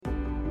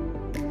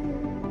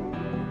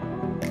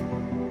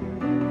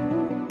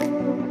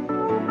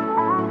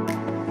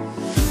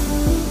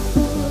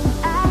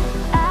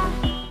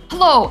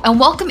Hello, and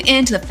welcome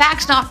into the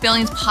Facts Not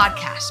Feelings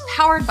podcast,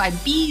 powered by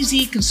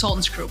BZ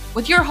Consultants Group,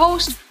 with your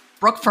host,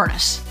 Brooke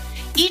Furness.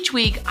 Each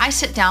week, I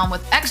sit down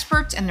with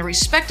experts in their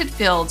respected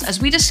fields as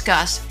we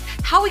discuss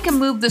how we can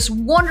move this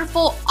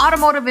wonderful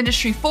automotive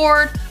industry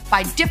forward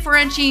by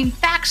differentiating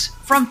facts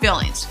from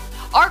feelings.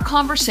 Our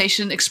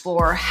conversation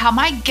explore how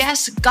my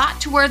guests got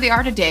to where they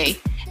are today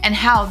and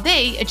how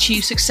they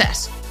achieve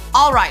success.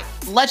 All right,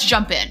 let's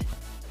jump in.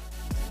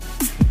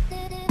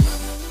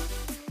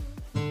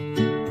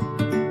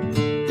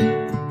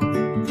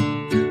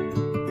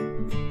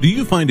 Do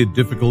you find it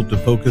difficult to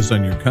focus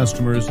on your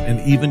customers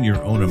and even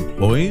your own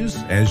employees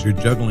as you're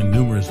juggling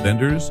numerous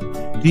vendors?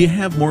 Do you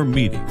have more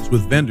meetings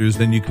with vendors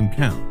than you can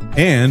count?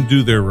 And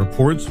do their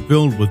reports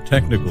filled with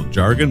technical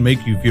jargon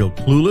make you feel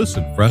clueless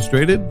and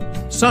frustrated?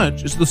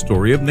 Such is the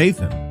story of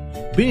Nathan.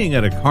 Being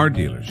at a car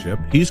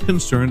dealership, he's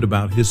concerned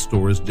about his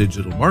store's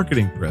digital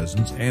marketing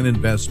presence and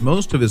invests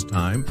most of his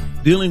time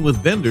dealing with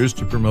vendors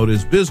to promote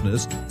his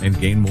business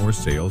and gain more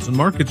sales and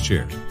market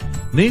share.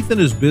 Nathan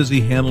is busy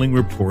handling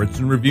reports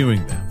and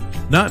reviewing them,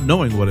 not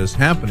knowing what is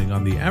happening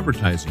on the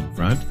advertising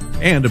front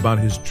and about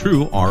his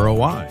true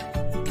ROI.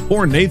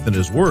 Poor Nathan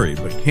is worried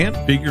but can't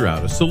figure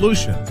out a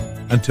solution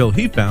until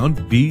he found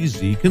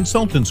BZ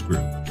Consultants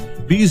Group.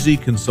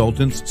 BZ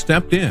Consultants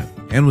stepped in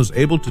and was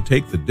able to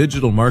take the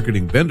digital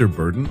marketing vendor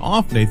burden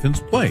off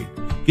Nathan's plate,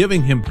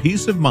 giving him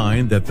peace of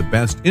mind that the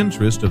best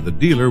interest of the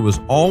dealer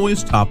was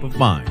always top of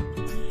mind.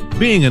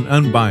 Being an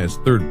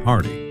unbiased third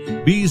party,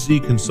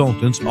 BZ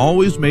Consultants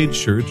always made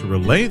sure to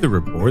relay the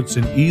reports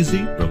in easy,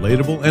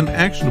 relatable, and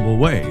actionable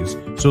ways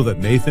so that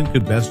Nathan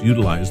could best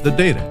utilize the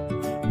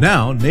data.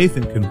 Now,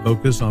 Nathan can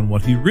focus on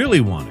what he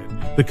really wanted,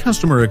 the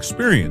customer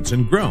experience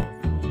and growth.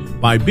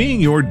 By being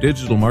your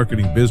digital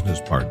marketing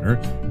business partner,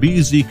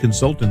 BZ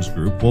Consultants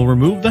Group will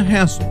remove the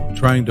hassle of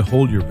trying to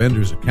hold your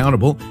vendors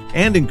accountable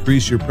and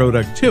increase your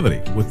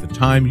productivity with the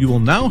time you will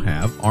now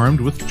have armed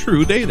with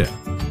true data.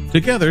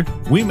 Together,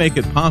 we make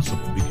it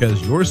possible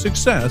because your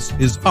success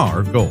is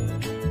our goal.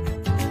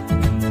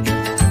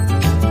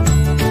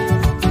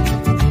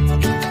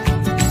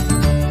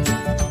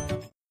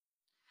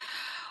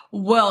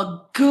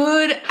 Well,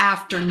 good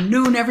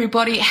afternoon,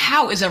 everybody.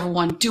 How is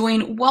everyone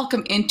doing?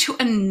 Welcome into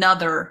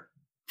another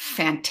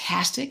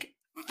fantastic,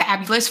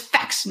 fabulous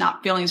Facts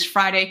Not Feelings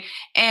Friday.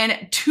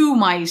 And to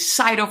my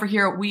side over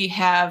here, we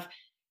have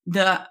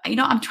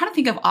I'm trying to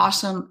think of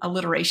awesome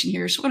alliteration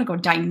here. So we're going to go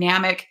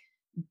dynamic,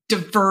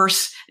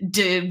 diverse,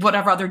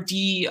 whatever other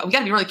D. We got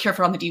to be really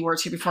careful on the D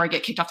words here before I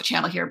get kicked off the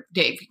channel here,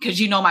 Dave, because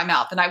you know my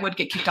mouth and I would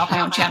get kicked off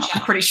my own channel.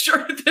 I'm pretty sure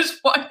at this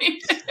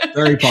point.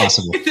 Very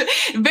possible.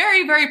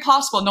 Very, very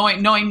possible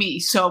knowing me.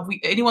 So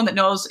anyone that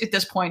knows at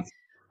this point,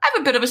 I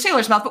have a bit of a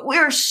sailor's mouth, but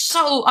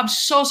I'm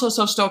so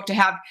stoked to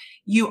have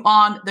you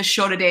on the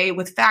show today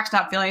with Facts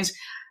Not Feelings.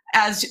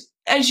 As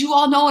you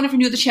all know, and if you're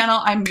new to the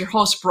channel, I'm your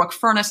host, Brooke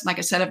Furness. And like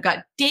I said, I've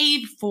got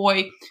Dave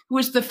Foy, who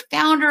is the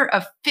founder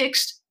of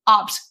Fixed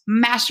Ops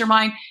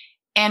Mastermind.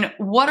 And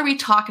what are we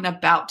talking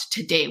about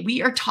today?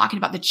 We are talking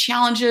about the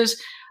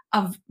challenges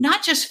of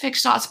not just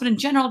fixed ops, but in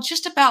general,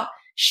 just about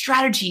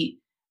strategy,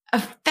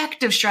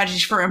 effective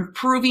strategies for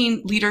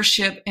improving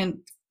leadership and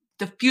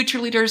the future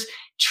leaders,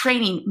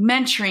 training,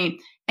 mentoring,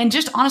 and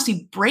just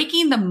honestly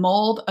breaking the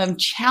mold of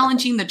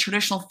challenging the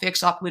traditional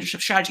fixed op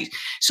leadership strategies.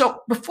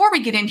 So before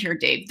we get in here,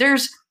 Dave,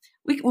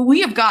 we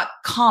have got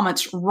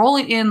comments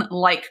rolling in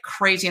like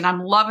crazy, and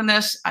I'm loving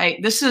this.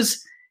 I'm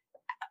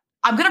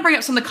going to bring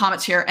up some of the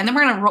comments here, and then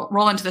we're going to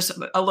roll into this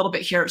a little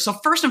bit here. So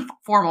first and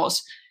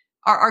foremost,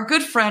 our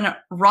good friend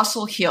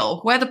Russell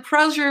Hill, who I had the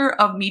pleasure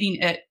of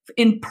meeting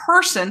in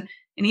person,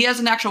 and he is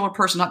an actual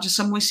person, not just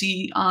someone we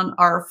see on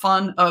our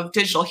fun of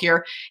digital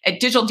here at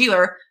Digital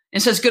Dealer,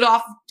 and says, good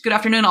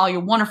afternoon, all you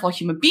wonderful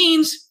human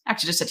beings.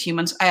 Actually, just said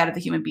humans. I added the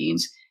human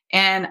beings.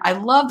 And I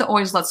love the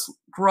always let's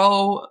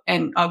grow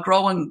and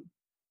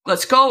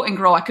let's go and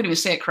grow. I couldn't even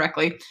say it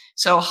correctly.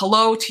 So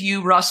hello to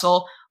you,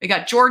 Russell. We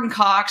got Jordan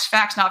Cox,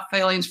 Facts Not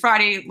Feelings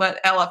Friday,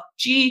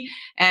 LFG.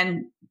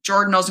 And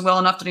Jordan knows me well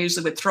enough that I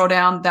usually would throw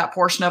down that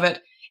portion of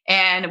it.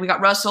 And we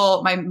got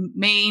Russell, my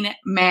main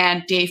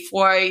man, Dave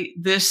Foy.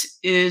 This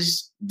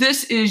is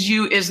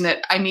you, isn't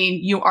it? I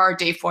mean, you are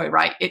Dave Foy,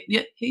 right?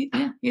 It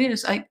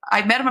is. I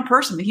met him in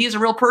person. He is a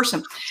real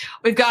person.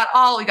 We got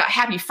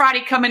Happy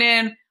Friday coming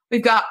in. We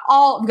got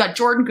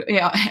Jordan, we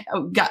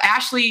got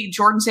Ashley,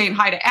 Jordan saying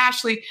hi to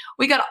Ashley.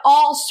 We got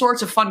all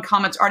sorts of fun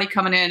comments already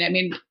coming in. I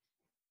mean,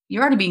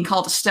 you're already being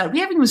called a stud.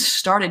 We haven't even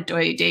started,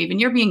 Dave, and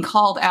you're being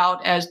called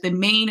out as the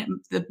man,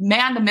 the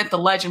myth, the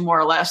legend, more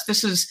or less.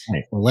 This is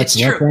right, well, let's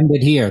end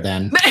it here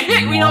then.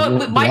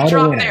 Mic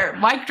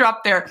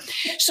drop there.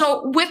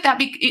 So with that,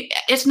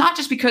 it's not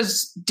just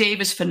because Dave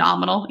is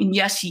phenomenal, and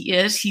yes, he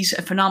is. He's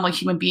a phenomenal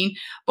human being.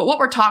 But what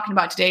we're talking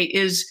about today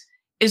is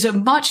a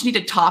much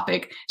needed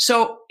topic.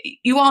 So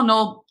you all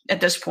know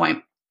at this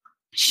point,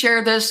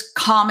 share this,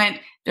 comment.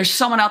 There's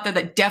someone out there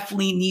that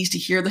definitely needs to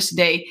hear this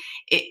today.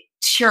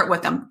 Share it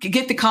with them.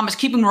 Get the comments.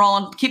 Keep them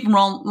rolling.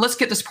 Let's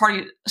get this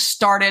party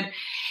started.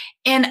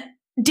 And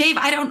Dave,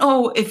 I don't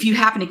know if you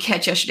happened to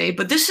catch yesterday,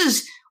 but this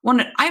is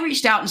when I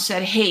reached out and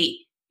said, hey,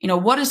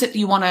 what is it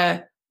you want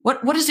to,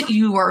 what is it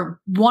you are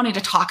wanting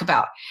to talk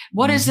about?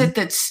 What is it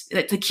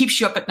that keeps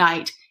you up at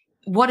night?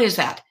 What is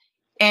that?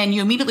 And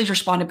you immediately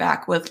responded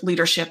back with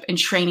leadership and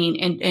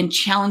training and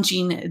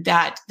challenging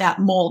that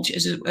mold,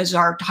 as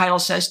our title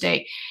says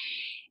today.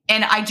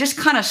 And I just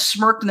kind of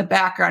smirked in the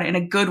background in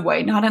a good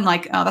way, not in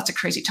like, oh, that's a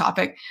crazy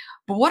topic.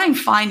 But what I'm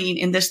finding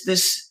in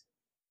this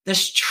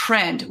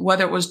trend,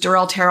 whether it was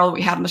Darrell Terrell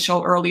we had on the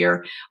show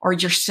earlier, or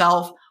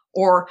yourself,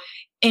 or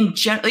in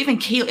general, even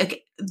Kaylee,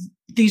 like,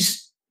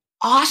 these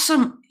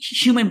awesome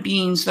human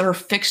beings that are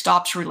fixed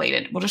ops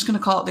related. We're just going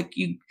to call it like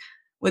you.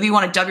 Whether you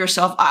want to dub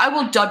yourself, I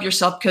will dub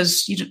yourself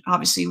because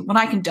obviously when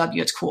I can dub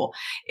you, it's cool.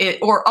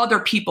 Or other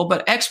people,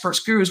 but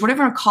experts, gurus,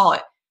 whatever you call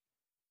it.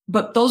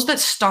 But those that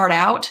start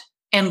out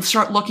and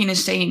start looking and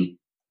saying,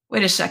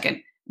 wait a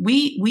second,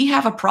 we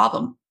have a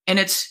problem, and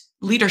it's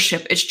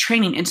leadership, it's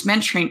training, it's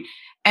mentoring.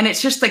 And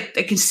it's just like,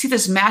 I can see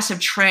this massive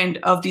trend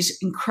of these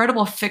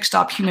incredible fixed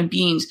op human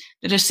beings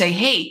that just say,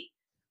 hey,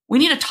 we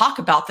need to talk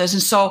about this.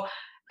 And so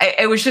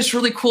it was just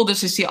really cool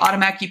just to see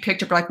Automatic, you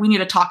picked up like, we need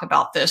to talk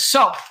about this.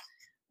 So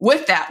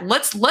with that,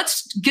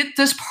 let's get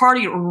this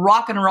party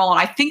rock and rolling.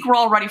 I think we're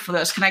all ready for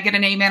this. Can I get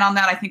an amen on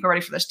that? I think we're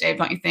ready for this, Dave.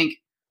 Don't you think?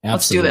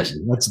 Absolutely. Let's do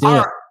this. Let's do it.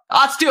 Right,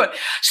 let's do it.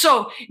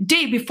 So,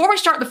 Dave, before we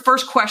start the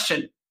first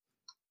question,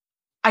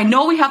 I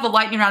know we have the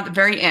lightning round at the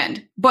very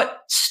end,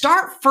 but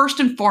start first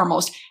and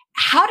foremost.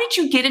 How did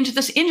you get into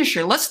this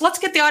industry? Let's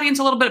get the audience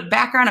a little bit of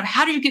background of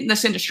how did you get in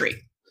this industry?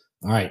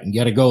 All right, you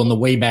got to go in the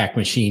Wayback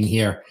Machine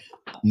here.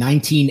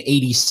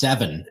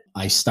 1987,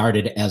 I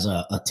started as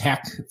a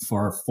tech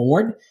for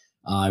Ford.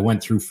 I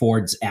went through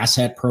Ford's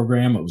asset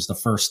program. It was the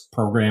first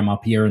program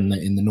up here in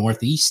the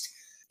Northeast,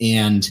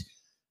 and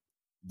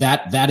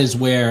that is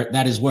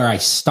where I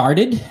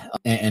started.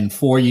 And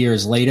 4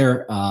 years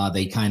later,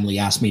 they kindly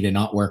asked me to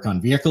not work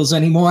on vehicles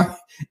anymore,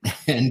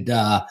 and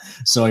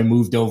so I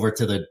moved over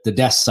to the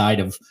desk side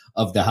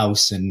of the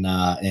house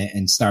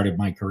and started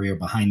my career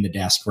behind the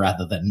desk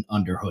rather than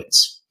under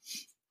hoods.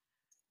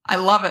 I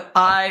love it.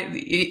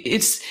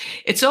 It's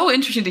so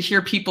interesting to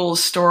hear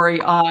people's story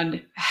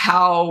on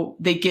how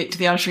they get to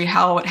the industry,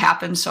 how it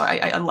happens. So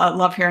I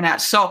love hearing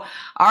that. So,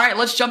 all right,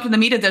 let's jump in the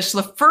meat of this.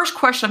 So the first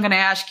question I'm going to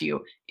ask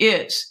you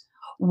is,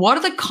 what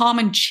are the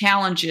common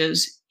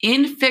challenges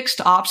in fixed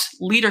ops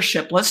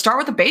leadership? Let's start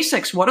with the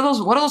basics. What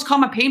are those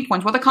common pain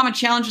points? What are the common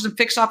challenges in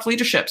fixed ops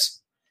leaderships?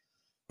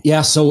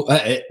 Yeah, so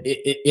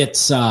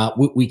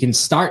we can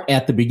start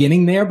at the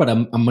beginning there, but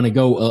I'm going to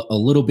go a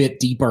little bit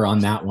deeper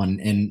on that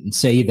one and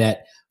say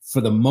that for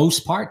the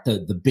most part,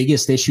 the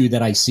biggest issue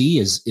that I see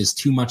is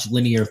too much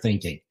linear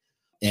thinking,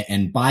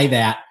 and by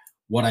that,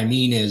 what I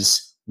mean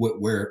is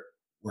we're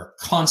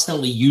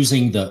constantly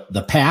using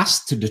the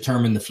past to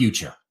determine the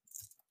future,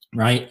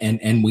 right?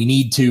 And we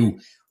need to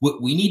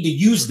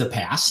use the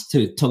past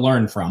to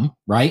learn from,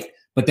 right?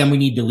 But then we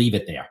need to leave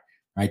it there,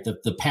 right?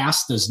 The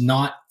past does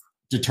not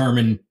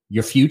determine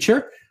your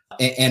future.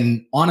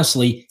 And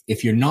honestly,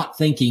 if you're not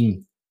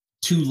thinking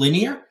too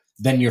linear,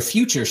 then your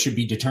future should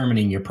be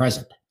determining your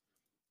present,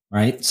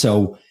 right?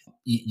 So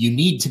you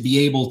need to be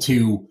able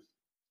to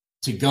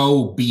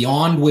go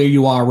beyond where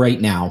you are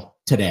right now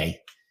today,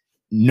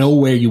 know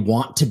where you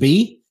want to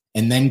be,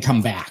 and then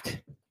come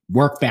back,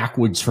 work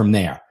backwards from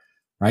there,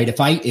 right?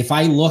 If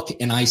I look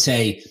and I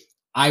say,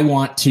 I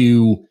want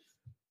to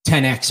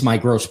 10x my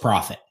gross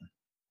profit,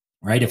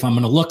 right? If I'm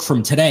going to look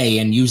from today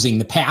and using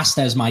the past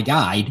as my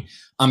guide,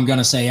 I'm going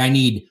to say, I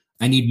need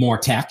more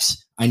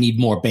techs. I need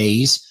more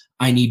bays.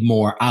 I need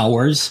more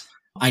hours.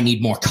 I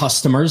need more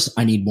customers.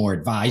 I need more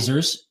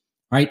advisors,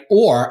 right?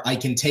 Or I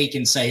can take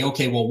and say,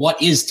 okay, well,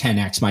 what is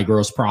 10x my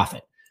gross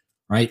profit,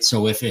 right?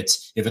 So if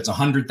it's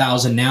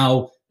 100,000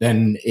 now,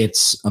 then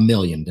it's $1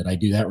 million. Did I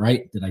do that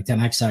right? Did I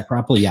 10x that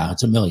properly? Yeah,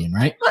 it's $1 million,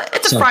 right?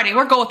 It's a Friday.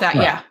 We'll go with that.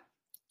 Right. Yeah.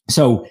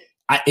 So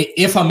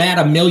if I'm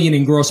at $1 million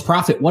in gross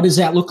profit, what does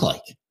that look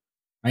like?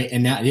 Right.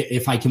 And now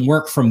if I can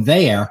work from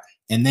there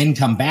and then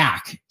come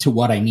back to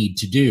what I need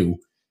to do,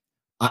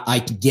 I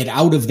can get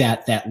out of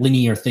that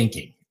linear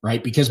thinking,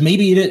 right? Because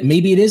maybe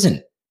it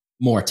isn't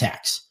more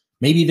techs.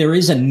 Maybe there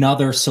is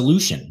another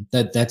solution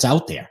that's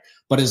out there.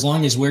 But as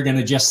long as we're going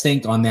to just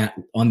think on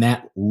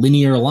that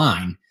linear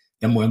line,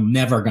 then we're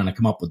never going to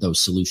come up with those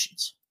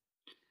solutions.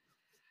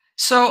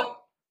 So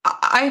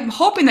I'm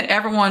hoping that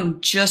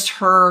everyone just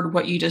heard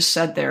what you just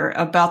said there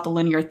about the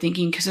linear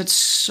thinking, because it's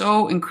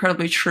so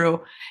incredibly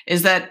true,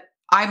 is that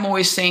I'm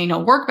always saying,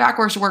 work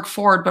backwards, work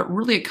forward, but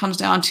really it comes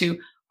down to,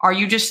 are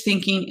you just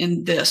thinking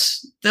in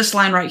this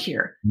line right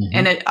here?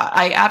 Mm-hmm. And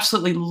I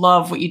absolutely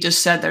love what you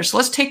just said there. So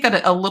let's take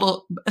that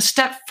a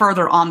step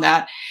further on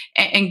that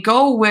and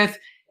go with,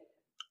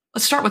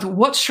 let's start with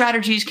what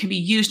strategies can be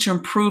used to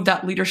improve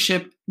that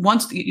leadership.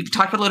 Once you've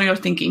talked about linear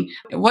thinking,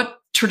 what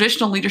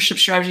traditional leadership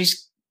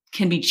strategies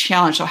can be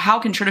challenged? So how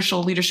can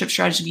traditional leadership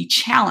strategies be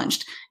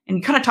challenged? And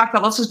you kind of talked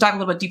about, let's just dive a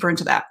little bit deeper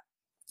into that.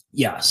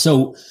 Yeah.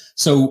 So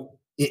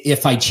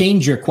if I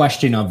change your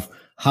question of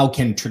how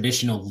can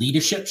traditional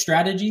leadership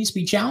strategies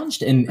be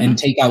challenged and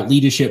take out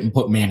leadership and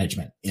put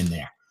management in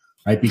there,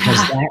 right? Because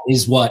that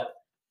is what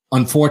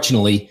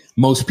unfortunately,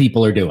 most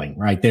people are doing,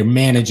 right? They're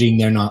managing,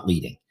 they're not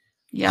leading.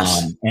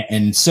 Yes.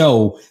 And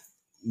so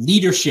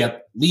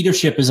leadership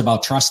is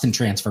about trust and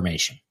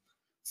transformation.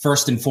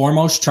 First and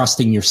foremost,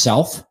 trusting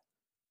yourself.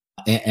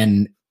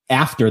 And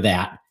after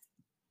that,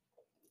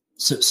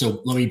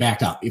 so let me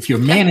back up. If you're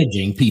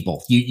managing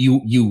people,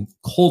 you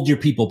hold your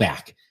people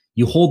back.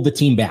 You hold the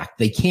team back.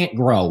 They can't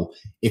grow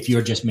if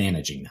you're just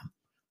managing them,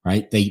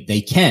 right?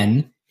 They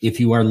can if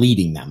you are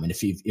leading them and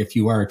if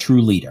you are a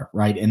true leader,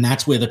 right? And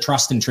that's where the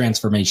trust and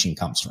transformation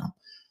comes from.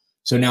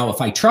 So now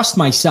if I trust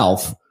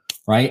myself,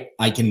 right,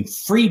 I can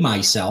free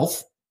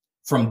myself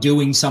from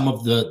doing some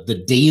of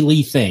the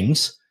daily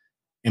things,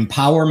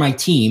 empower my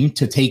team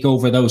to take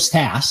over those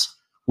tasks,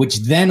 which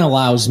then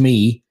allows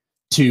me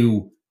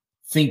to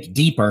think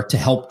deeper to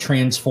help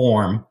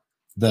transform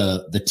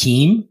the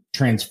team,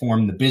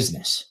 transform the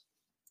business,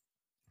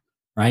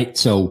 right?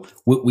 So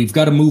we've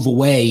got to move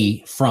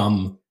away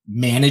from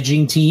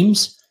managing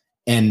teams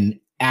and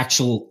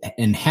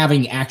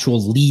having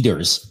actual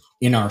leaders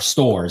in our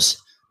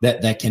stores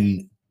that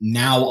can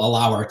now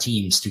allow our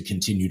teams to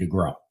continue to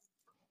grow.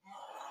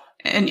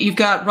 And you've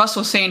got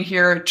Russell saying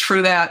here,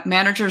 true that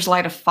managers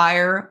light a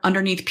fire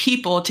underneath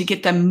people to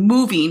get them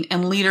moving,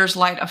 and leaders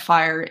light a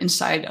fire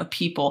inside of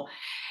people.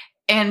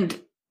 And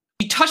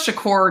you touched a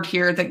chord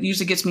here that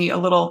usually gets me a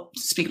little,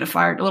 speaking of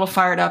fire, a little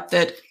fired up,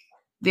 that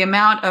the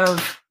amount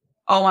of,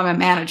 I'm a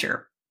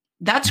manager.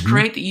 That's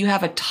great that you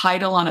have a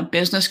title on a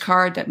business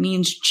card that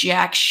means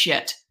jack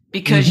shit,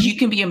 because you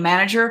can be a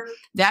manager.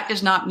 That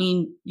does not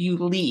mean you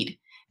lead.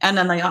 And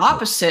then the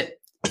opposite,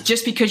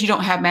 just because you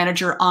don't have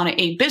manager on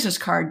a business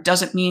card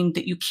doesn't mean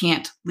that you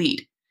can't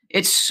lead.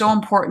 It's so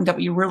important that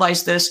we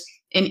realize this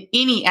in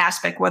any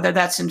aspect, whether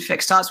that's in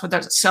fixed ops, whether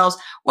it's sales,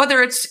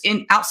 whether it's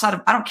in outside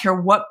of, I don't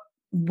care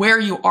where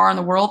you are in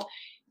the world,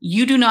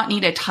 you do not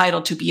need a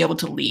title to be able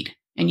to lead.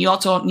 And you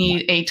also don't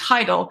need a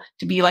title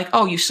to be like,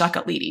 you suck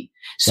at leading.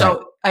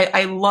 So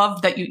I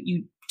love that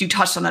you do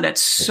touch on that.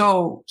 It's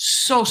so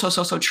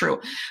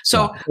true.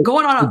 So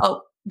going on,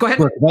 go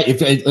ahead.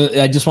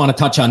 I just want to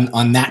touch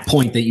on that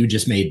point that you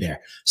just made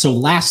there. So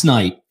last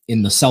night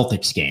in the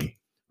Celtics game,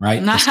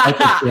 right?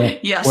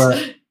 Yes.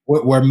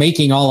 We're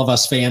making all of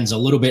us fans a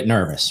little bit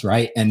nervous,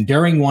 right? And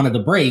during one of the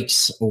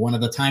breaks or one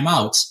of the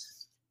timeouts,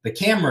 the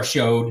camera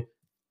showed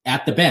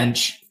at the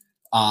bench,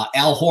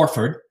 Al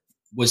Horford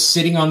was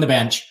sitting on the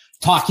bench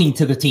talking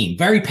to the team,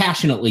 very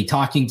passionately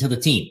talking to the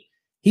team.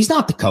 He's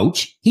not the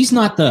coach. He's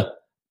not the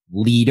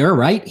leader,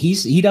 right?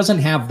 He doesn't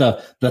have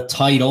the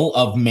title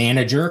of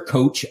manager,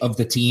 coach of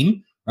the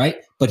team, right?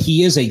 But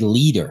he is a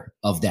leader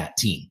of that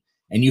team.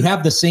 And you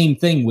have the same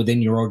thing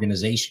within your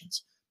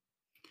organizations.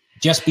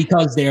 Just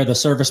because they're the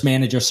service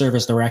manager,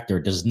 service director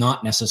does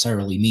not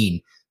necessarily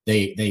mean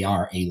they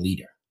are a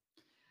leader.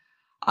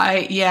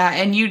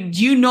 And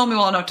you know me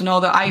well enough to know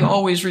that I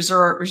always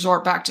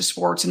resort back to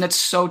sports, and that's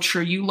so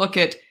true.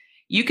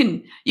 You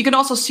can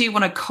also see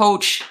when a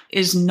coach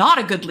is not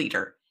a good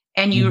leader,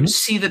 and you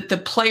see that the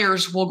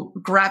players will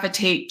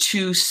gravitate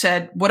to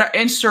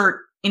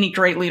insert any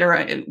great leader,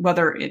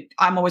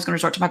 I'm always going to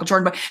resort to Michael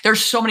Jordan, but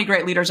there's so many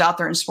great leaders out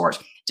there in sports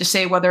to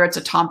say whether it's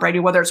a Tom Brady,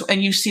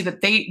 and you see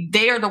that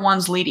they are the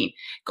ones leading.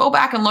 Go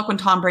back and look when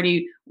Tom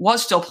Brady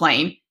was still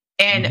playing.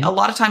 And a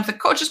lot of times the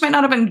coaches might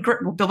not have been great,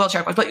 Bill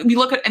Belichick was, but we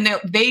look at, and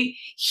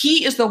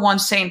he is the one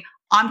saying,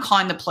 I'm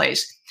calling the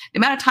plays. The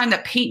amount of time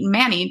that Peyton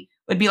Manning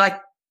would be like,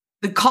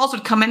 the calls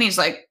would come in, he's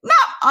like, no,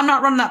 I'm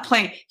not running that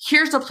play.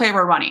 Here's the play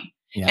we're running.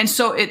 Yeah. And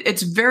so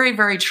it's very,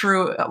 very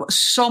true.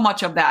 So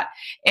much of that.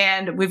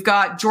 And we've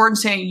got Jordan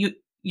saying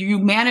you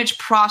manage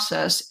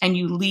process and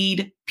you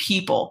lead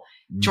people.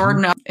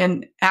 Jordan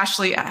and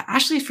Ashley,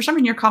 for some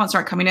reason your comments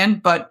aren't coming in,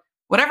 but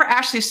whatever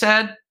Ashley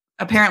said,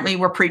 apparently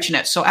we're preaching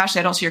it. So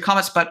Ashley, I don't see your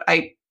comments, but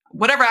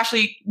whatever,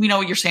 Ashley, we know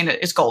what you're saying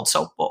is gold.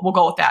 So we'll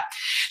go with that.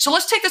 So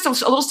let's take this a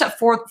little step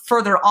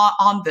further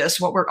on this,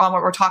 what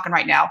we're talking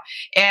right now.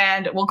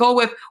 And we'll go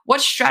with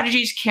what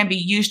strategies can be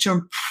used to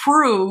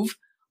improve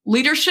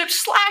leadership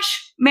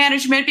 /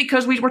 management,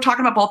 because we're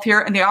talking about both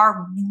here, and they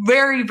are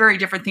very, very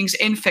different things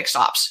in fixed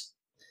ops.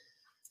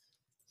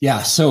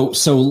 Yeah. So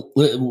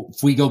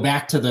if we go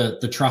back to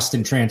the trust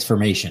and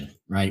transformation,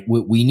 right?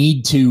 We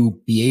need to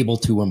be able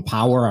to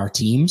empower our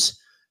teams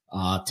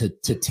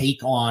to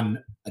take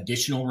on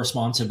additional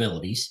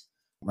responsibilities,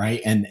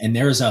 right? And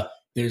there's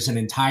an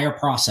entire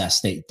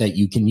process that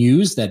you can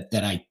use that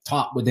I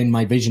taught within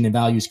my Vision and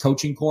Values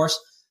coaching course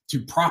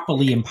to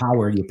properly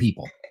empower your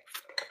people,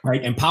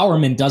 right?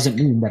 Empowerment doesn't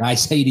mean that I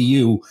say to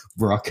you,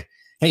 Brooke,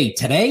 hey,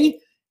 today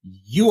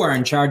you are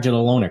in charge of the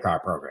loaner car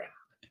program.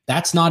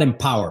 That's not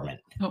empowerment.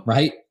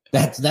 Right?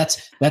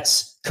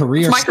 That's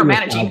career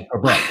micromanaging,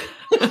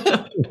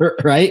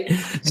 right?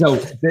 So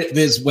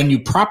there's when you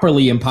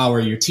properly empower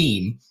your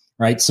team,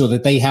 right? So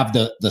that they have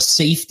the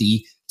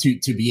safety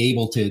to be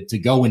able to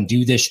go and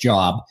do this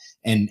job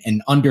and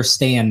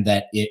understand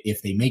that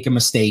if they make a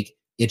mistake,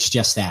 it's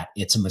just that,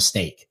 it's a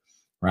mistake,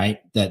 right?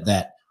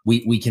 That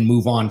we can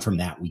move on from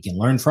that. We can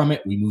learn from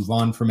it. We move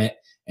on from it,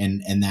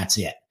 and that's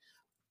it.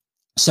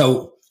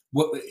 So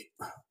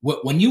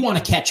when you want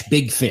to catch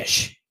big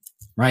fish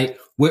right?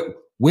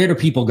 Where do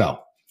people go?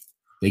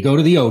 They go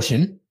to the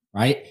ocean,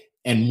 right?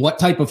 And what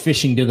type of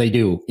fishing do they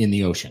do in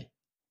the ocean?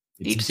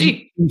 It's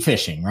deep sea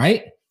fishing,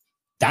 right?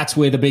 That's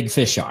where the big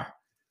fish are,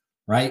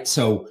 right?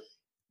 So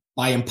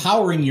by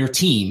empowering your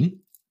team,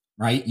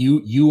 right,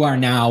 you are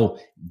now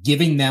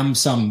giving them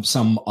some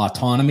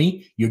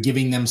autonomy. You're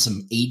giving them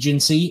some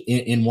agency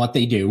in what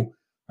they do,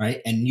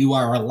 right? And you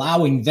are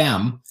allowing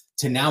them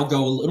to now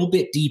go a little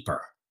bit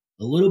deeper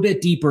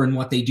in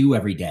what they do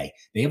every day.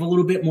 They have a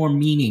little bit more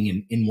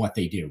meaning in what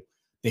they do.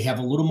 They have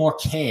a little more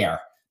care.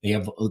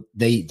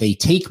 They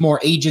take more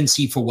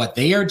agency for what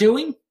they are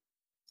doing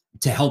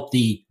to help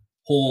the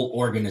whole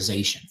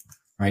organization,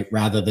 right?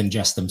 Rather than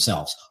just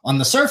themselves. On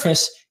the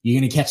surface, you're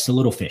going to catch the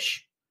little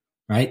fish,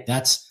 right?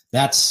 That's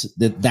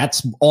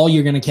all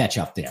you're going to catch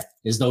up there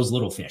is those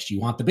little fish. You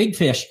want the big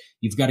fish,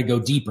 you've got to go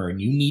deeper,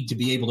 and you need to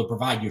be able to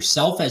provide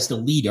yourself as the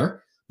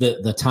leader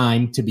the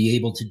time to be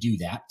able to do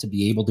that, to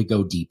be able to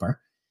go deeper.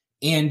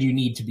 And you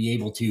need to be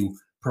able to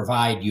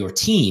provide your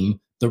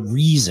team the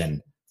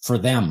reason for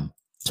them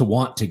to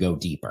want to go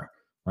deeper,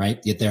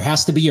 right? There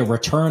has to be a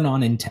return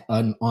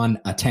on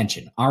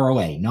attention,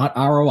 ROA, not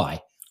ROI,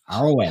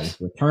 ROA,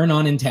 return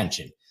on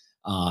intention.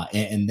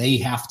 And they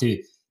have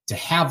to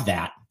have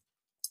that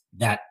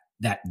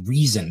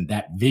reason,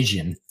 that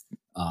vision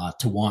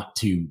to want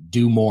to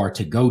do more,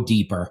 to go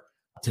deeper,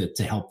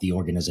 to help the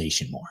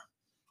organization more.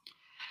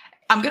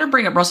 I'm going to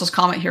bring up Russell's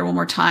comment here one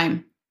more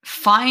time.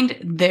 Find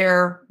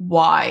their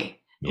why.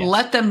 Yes.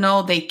 Let them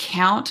know they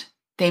count,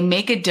 they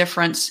make a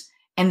difference,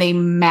 and they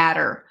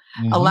matter.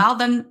 Mm-hmm. Allow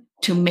them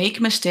to make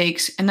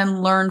mistakes and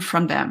then learn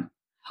from them.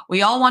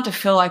 We all want to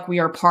feel like we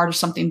are part of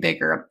something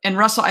bigger. And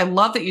Russell, I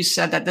love that you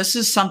said that. This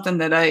is something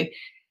that I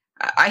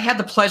had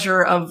the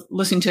pleasure of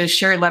listening to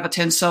Sherry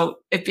Levitin. So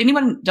if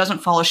anyone doesn't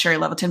follow Sherry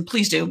Levitin,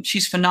 please do.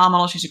 She's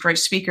phenomenal. She's a great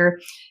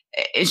speaker.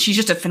 She's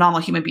just a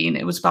phenomenal human being.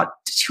 It was about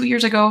 2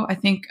 years ago, I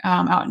think,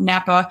 out in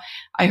Napa,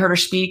 I heard her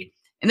speak.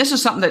 And this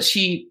is something that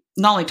she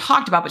not only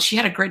talked about, but she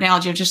had a great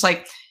analogy of just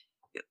like,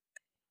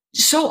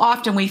 so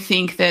often we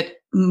think that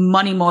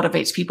money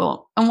motivates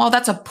people. And while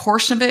that's a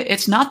portion of it,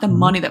 it's not the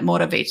money that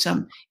motivates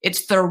them.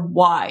 It's their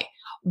why.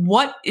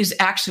 What does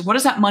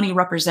that money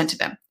represent to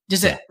them?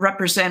 Does it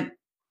represent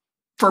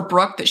for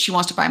Brooke that she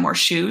wants to buy more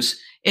shoes?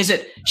 Is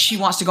it she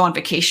wants to go on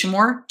vacation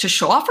more to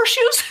show off her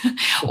shoes?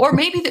 Or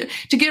maybe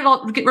to get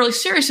really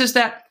serious is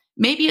that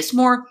maybe it's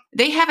more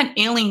they have an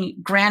ailing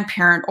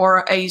grandparent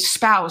or a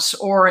spouse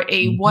or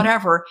a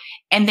whatever,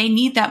 and they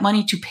need that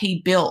money to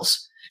pay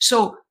bills.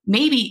 So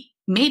maybe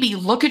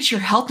look at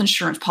your health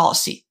insurance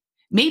policy.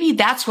 Maybe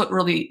that's what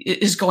really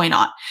is going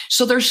on.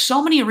 So there's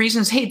so many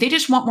reasons. Hey, they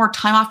just want more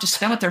time off to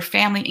spend with their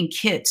family and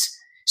kids.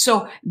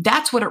 So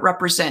that's what it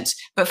represents.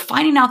 But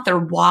finding out their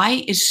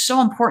why is so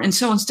important.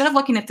 So instead of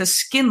looking at the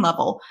skin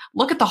level,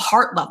 look at the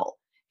heart level.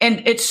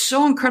 And it's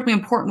so incredibly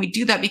important we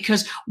do that,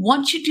 because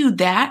once you do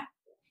that,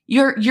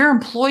 your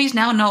employees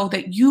now know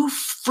that you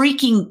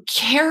freaking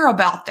care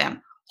about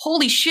them.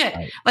 Holy shit.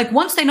 Right. Like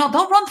once they know,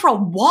 they'll run through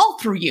a wall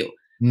through you.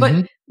 Mm-hmm.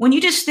 But when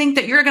you just think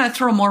that you're going to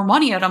throw more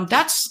money at them,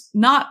 that's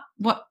not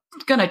what's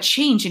going to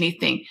change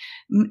anything.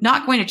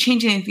 Not going to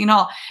change anything at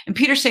all. And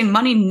Peter's saying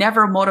money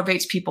never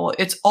motivates people.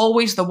 It's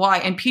always the why.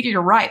 And Peter,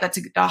 you're right. That's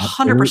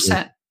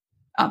 100%.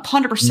 100%.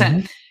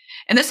 Mm-hmm.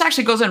 And this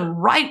actually goes in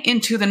right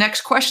into the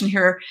next question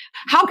here.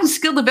 How can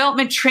skill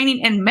development,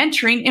 training, and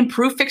mentoring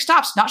improve fixed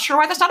ops? Not sure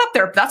why that's not up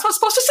there, but that's what it's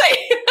supposed to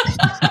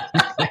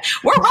say.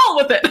 We're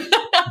rolling with it.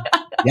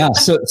 Yeah.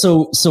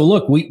 So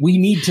look, we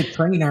need to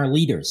train our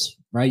leaders,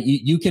 right?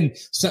 You can,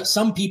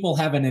 some people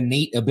have an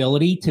innate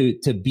ability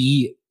to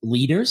be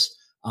leaders.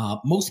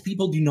 Most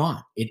people do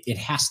not. It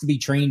has to be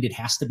trained. It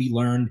has to be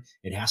learned.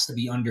 It has to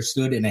be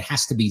understood, and it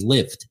has to be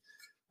lived,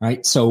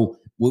 right? So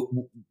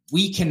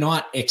we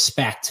cannot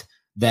expect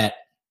that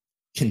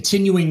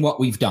continuing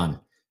what we've done,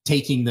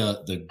 taking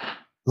the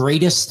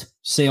greatest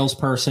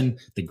salesperson,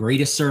 the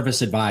greatest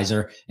service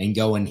advisor, and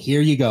going,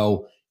 here you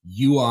go.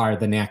 You are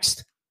the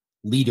next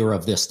leader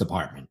of this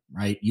department,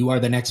 right? You are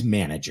the next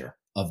manager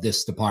of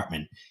this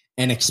department,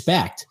 and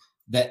expect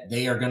that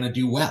they are going to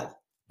do well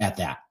at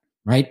that.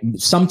 Right.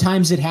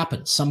 Sometimes it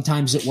happens.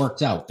 Sometimes it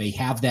works out. They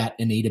have that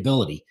innate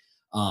ability.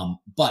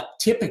 But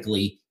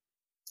typically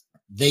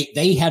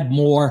they had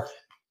more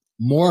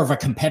of a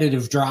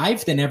competitive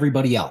drive than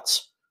everybody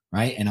else.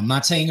 Right. And I'm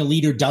not saying a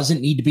leader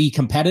doesn't need to be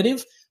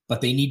competitive,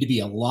 but they need to be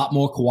a lot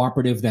more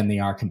cooperative than they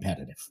are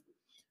competitive.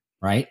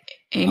 Right.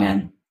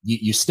 Amen.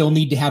 You still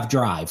need to have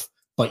drive,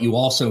 but you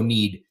also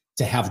need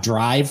to have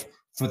drive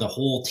for the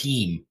whole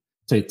team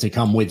to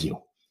come with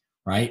you.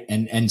 Right.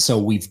 And so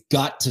we've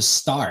got to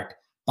start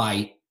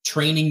by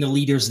training the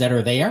leaders that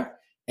are there,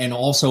 and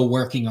also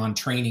working on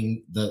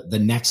training the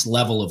next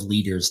level of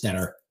leaders that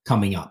are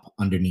coming up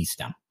underneath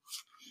them.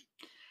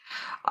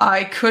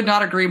 I could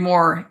not agree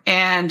more.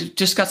 And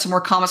just got some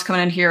more comments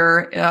coming in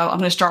here. I'm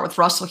going to start with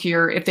Russell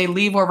here. If they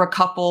leave over a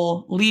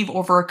couple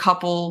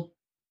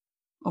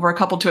over a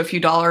couple to a few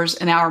dollars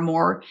an hour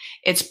more,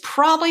 it's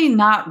probably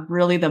not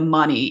really the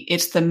money.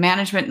 It's the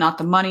management, not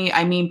the money.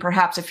 I mean,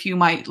 perhaps a few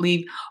might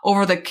leave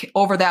over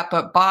that,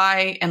 but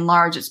by and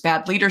large, it's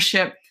bad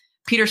leadership.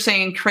 Peter's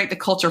saying create the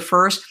culture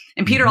first.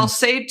 And Peter, I'll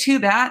say to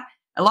that,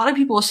 a lot of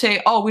people will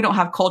say, oh, we don't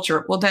have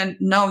culture. Well, then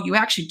no, you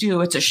actually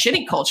do. It's a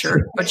shitty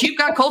culture, but you've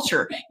got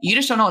culture. You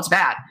just don't know it's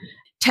bad.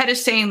 Ted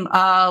is saying,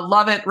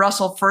 love it.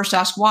 Russell, first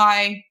ask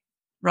why.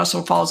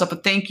 Russell follows up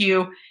with thank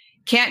you.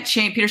 Can't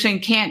change. Peter's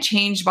saying can't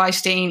change by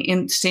staying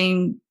in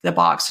the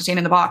box.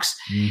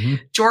 Mm-hmm.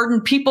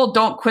 Jordan, people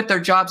don't quit their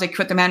jobs. They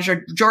quit the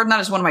manager. Jordan, that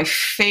is one of my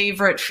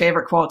favorite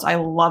quotes. I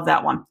love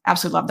that one.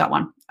 Absolutely love that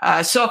one.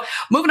 So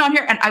moving on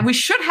here, and we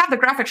should have the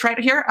graphics right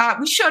here.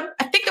 We should.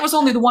 I think that was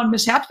only the one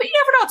mishap, but you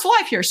never know. It's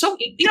live here. So,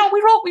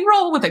 we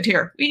roll with it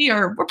here.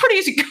 We're pretty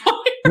easy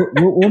going.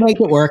 We'll make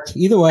it work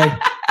either way.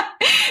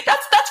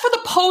 That's for the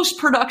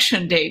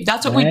post-production, Dave.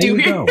 That's what we do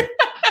here.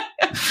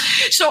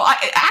 So I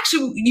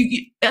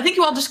think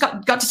you all just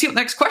got to see what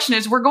the next question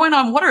is. We're going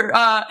on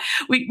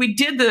we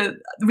did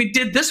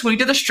this one. We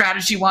did the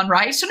strategy one,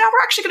 right? So now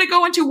we're actually going to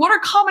go into what are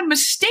common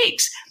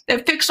mistakes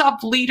that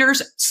fix-ops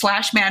leaders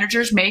 /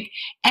 managers make,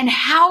 and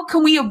how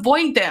can we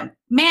avoid them?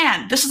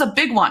 Man, this is a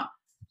big one.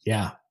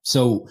 Yeah.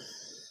 So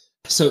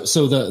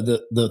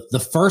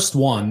the first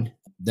one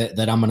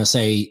that I'm going to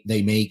say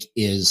they make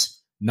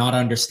is not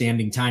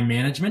understanding time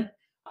management.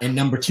 And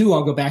number two,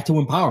 I'll go back to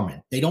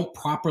empowerment. They don't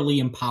properly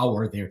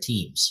empower their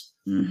teams,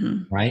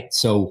 right?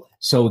 So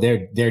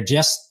they're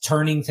just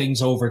turning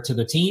things over to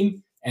the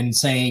team and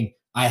saying,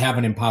 I have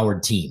an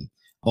empowered team.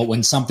 But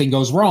when something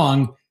goes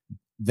wrong,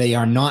 they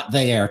are not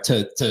there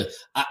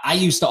I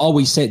used to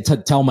always say, to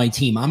tell my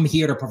team, I'm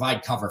here to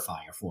provide cover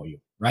fire for you,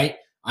 right?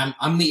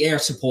 I'm the air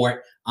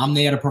support. I'm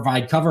there to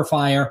provide cover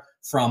fire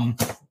from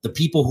the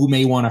people who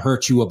may want to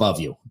hurt you above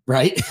you,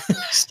 right?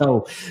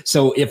 So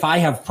if I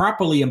have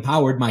properly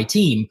empowered my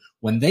team,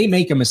 when they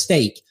make a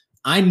mistake,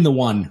 I'm the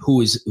one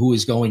who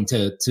is going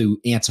to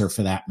answer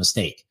for that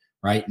mistake,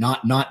 right?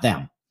 Not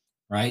them,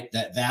 right?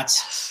 That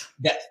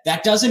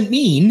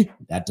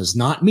does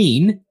not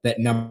mean that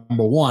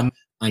number one,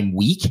 I'm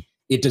weak.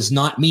 It does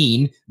not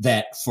mean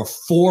that for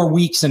 4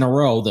 weeks in a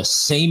row, the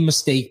same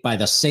mistake by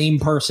the same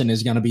person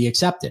is going to be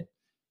accepted,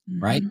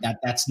 right?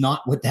 That's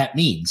not what that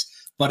means.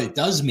 But it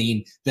does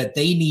mean that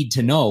they need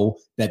to know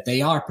that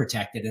they are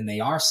protected and they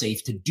are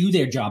safe to do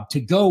their job, to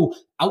go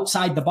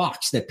outside the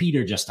box that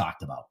Peter just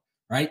talked about,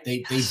 right?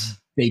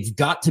 They've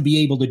got to be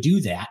able to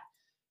do that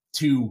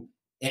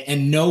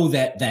and know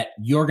that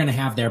you're going to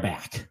have their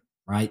back,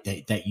 right?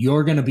 That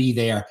you're going to be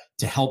there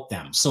to help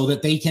them so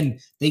that they can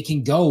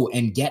go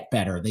and get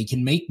better. They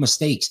can make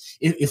mistakes.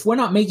 If we're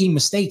not making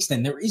mistakes,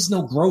 then there is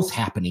no growth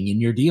happening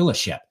in your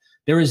dealership.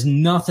 There is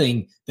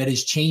nothing that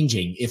is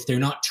changing if they're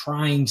not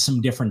trying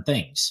some different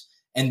things.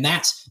 And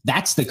that's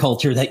the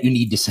culture that you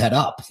need to set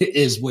up,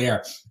 is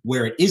where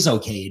it is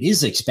okay, it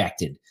is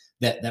expected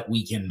that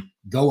we can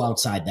go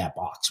outside that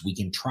box. We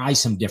can try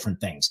some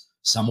different things.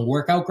 Some will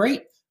work out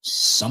great.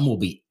 Some will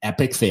be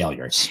epic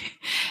failures.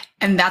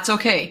 And that's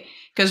okay.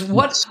 Because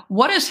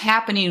what is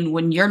happening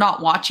when you're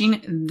not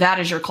watching, that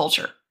is your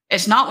culture.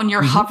 It's not when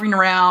you're hovering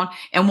around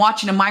and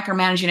watching and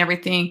micromanaging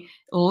everything.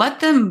 Let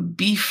them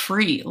be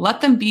free.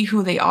 Let them be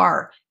who they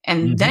are.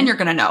 And then you're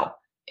going to know.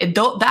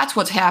 That's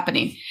what's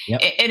happening.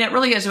 Yep. And it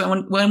really is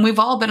when we've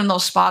all been in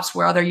those spots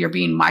where either you're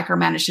being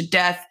micromanaged to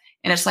death,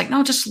 and it's like,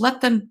 no, just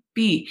let them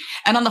be.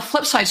 And on the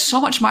flip side,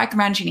 so much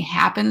micromanaging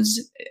happens,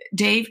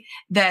 Dave,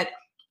 that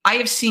I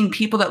have seen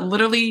people that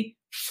literally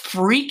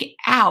freak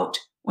out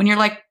when you're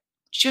like,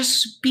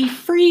 just be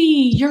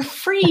free. You're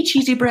free,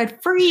 cheesy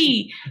bread,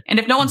 free. And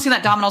if no one's seen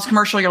that Domino's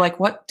commercial, you're like,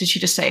 what did she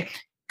just say?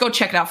 Go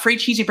check it out. Free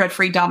cheesy bread,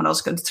 free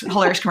Domino's. It's a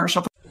hilarious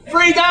commercial.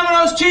 Free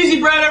Domino's cheesy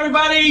bread,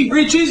 everybody.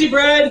 Free cheesy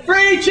bread.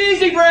 Free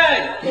cheesy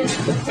bread.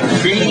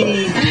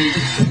 Free.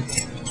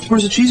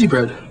 Where's the cheesy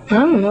bread? I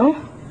don't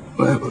know.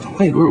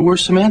 Wait,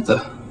 where's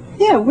Samantha?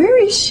 Yeah, where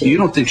is she? You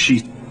don't think she...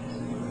 You're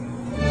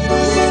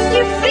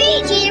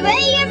free, cheesy bread.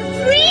 You're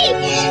free.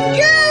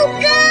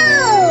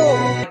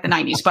 Go. The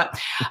 90s, but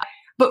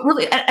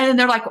really, and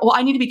they're like, well,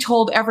 I need to be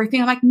told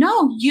everything. I'm like,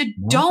 no, you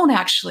don't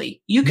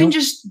actually. You can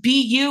just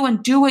be you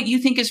and do what you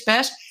think is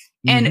best.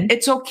 And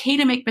it's okay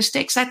to make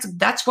mistakes.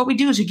 That's what we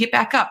do, is you get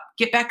back up.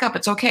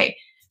 It's okay.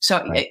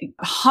 So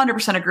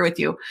 100% agree with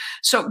you.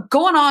 So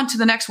going on to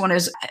the next one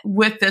is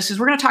we're going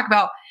to talk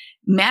about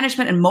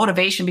management and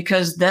motivation,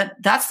 because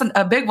that's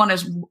a big one,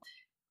 is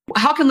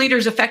how can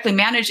leaders effectively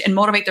manage and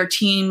motivate their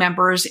team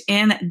members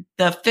in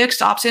the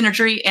fixed ops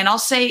industry? And I'll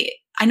say,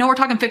 I know we're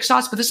talking fixed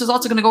ops, but this is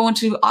also going to go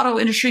into auto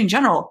industry in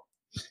general.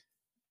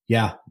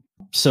 Yeah.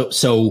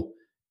 So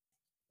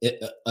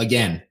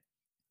again,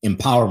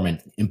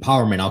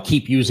 empowerment. I'll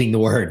keep using the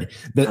word.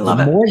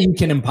 The more you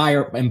can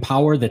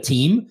empower the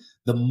team,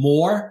 the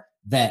more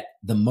that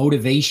the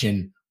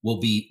motivation will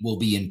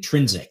be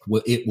intrinsic.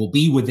 It will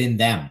be within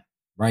them,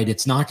 right?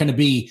 It's not going to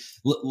be,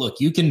 look,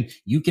 you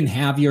can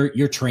have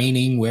your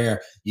training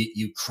where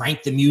you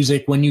crank the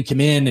music when you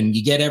come in and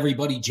you get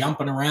everybody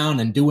jumping around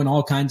and doing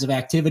all kinds of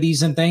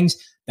activities and things.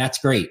 That's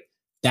great.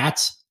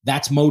 That's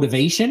that's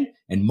motivation,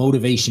 and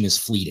motivation is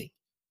fleeting,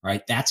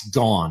 right? That's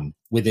gone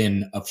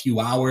within a few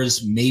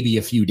hours, maybe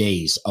a few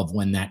days of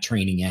when that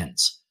training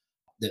ends.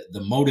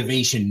 The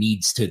motivation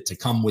needs to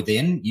come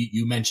within.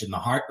 You mentioned the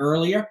heart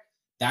earlier.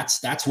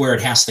 That's where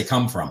it has to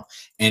come from.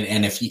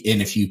 And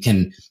if you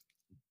can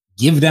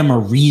give them a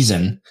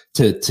reason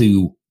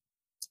to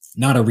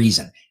not a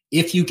reason,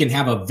 if you can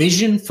have a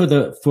vision for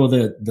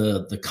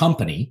the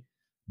company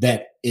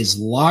that is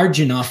large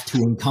enough to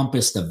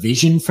encompass the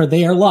vision for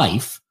their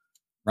life,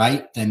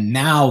 right? Then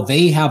now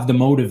they have the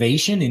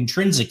motivation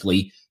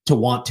intrinsically to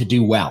want to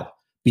do well,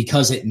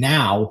 because it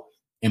now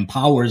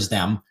empowers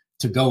them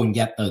to go and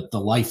get the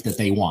life that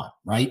they want,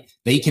 right?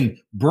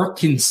 Brooke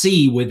can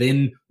see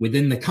within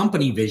the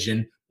company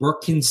vision,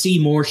 Brooke can see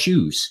more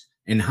shoes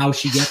and how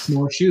she gets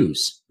more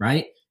shoes,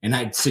 right? And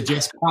I'd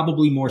suggest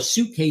probably more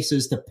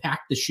suitcases to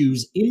pack the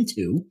shoes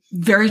into.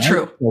 Very right?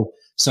 true.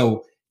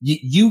 So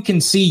you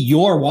can see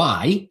your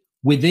why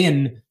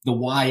within the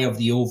why of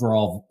the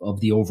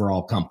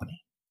overall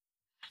company.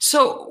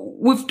 So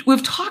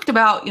we've talked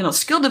about,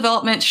 skill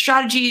development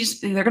strategies.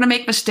 They're going to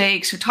make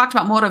mistakes. We talked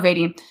about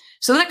motivating.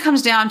 So then it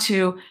comes down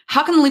to,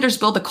 how can leaders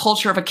build a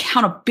culture of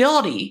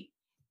accountability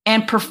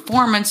and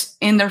performance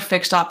in their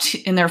fixed ops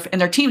in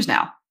their teams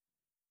now?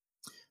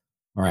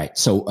 All right.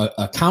 So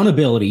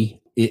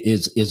accountability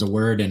is a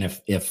word, and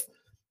if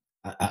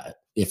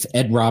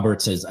Ed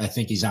Roberts is, I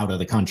think he's out of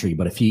the country,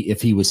 but if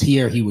he was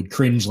here, he would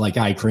cringe like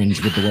I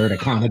cringe with the word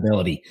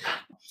accountability.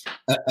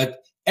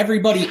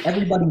 Everybody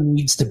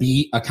needs to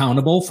be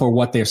accountable for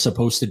what they're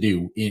supposed to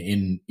do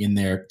in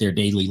their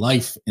daily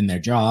life, in their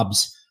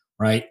jobs,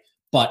 right?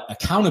 But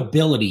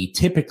accountability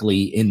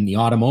typically in the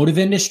automotive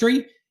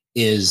industry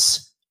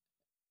is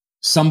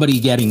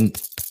somebody getting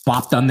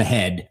bopped on the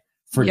head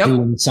for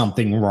doing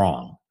something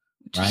wrong,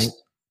 right?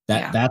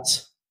 That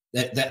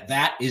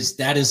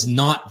is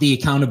not the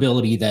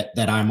accountability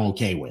that I'm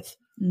okay with.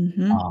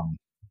 Mm-hmm.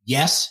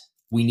 Yes,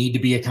 we need to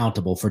be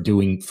accountable for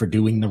doing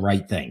the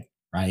right thing,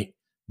 right?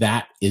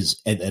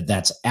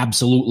 That's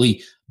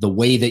absolutely the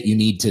way that you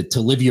need to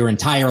live your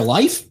entire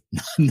life,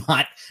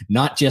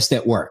 not just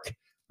at work,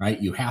 right?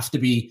 You have to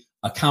be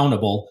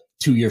accountable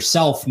to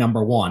yourself,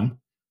 number one,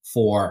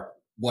 for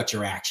what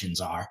your actions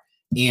are,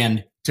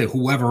 and to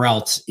whoever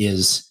else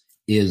is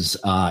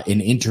an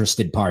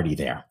interested party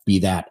there, be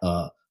that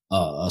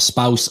a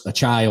spouse, a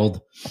child,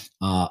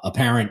 a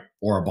parent,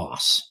 or a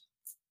boss,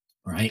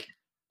 right?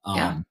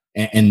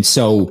 And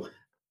so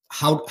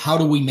how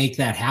do we make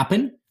that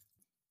happen?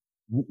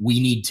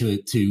 We need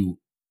to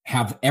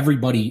have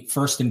everybody,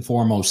 first and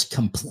foremost,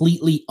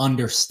 completely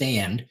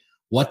understand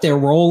what their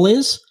role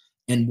is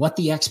and what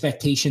the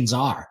expectations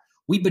are.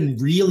 We've been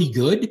really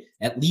good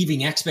at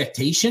leaving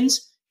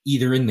expectations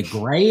either in the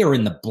gray or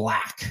in the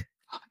black,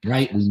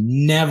 right? We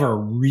never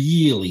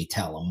really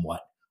tell them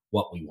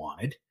what we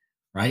wanted,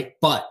 right?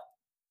 But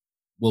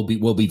we'll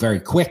be very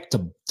quick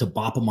to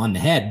bop them on the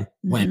head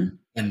when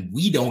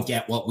we don't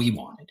get what we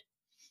wanted,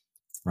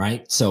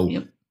 right? So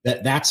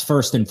that's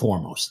first and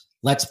foremost.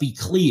 Let's be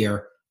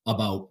clear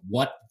about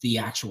what the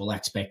actual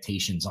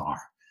expectations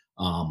are.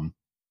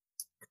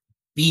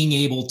 Being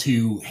able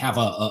to have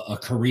a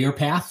career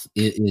path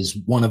is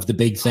one of the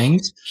big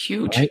things.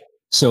 Huge. Right?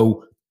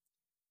 So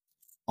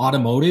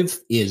automotive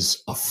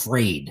is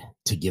afraid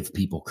to give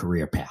people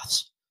career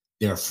paths.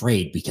 They're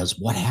afraid because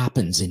what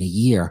happens in a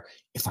year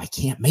if I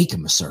can't make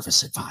them a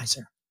service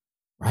advisor,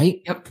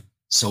 right? Yep.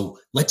 So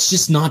let's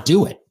just not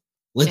do it.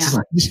 Let's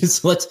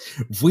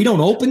if we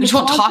don't open, we just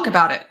won't talk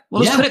about it.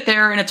 We'll just put it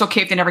there, and it's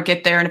okay if they never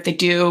get there. And if they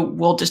do,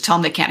 we'll just tell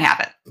them they can't have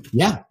it.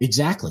 Yeah,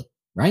 exactly.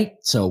 Right.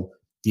 So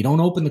if you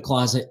don't open the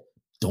closet,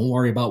 don't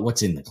worry about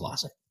what's in the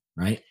closet.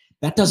 Right.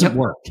 That doesn't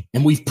work.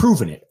 And we've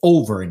proven it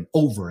over and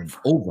over and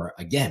over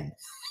again.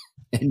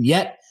 And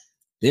yet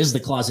there's the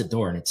closet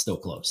door and it's still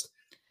closed.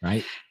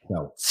 Right.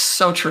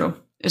 So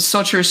true. It's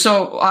so true.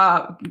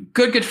 So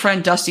good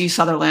friend, Dusty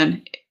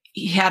Sutherland,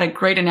 he had a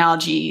great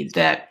analogy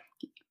that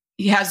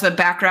he has the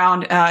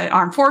background,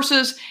 armed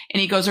forces, and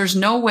he goes, there's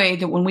no way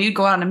that when we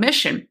go out on a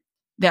mission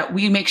that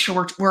we make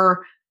sure we're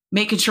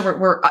making sure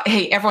we're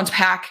hey, everyone's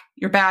packed,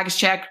 your bag is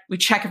checked, we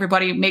check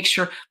everybody, make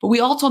sure. But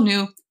we also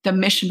knew the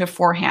mission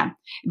beforehand,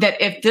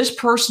 that if this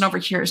person over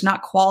here is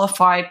not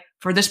qualified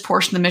for this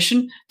portion of the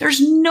mission,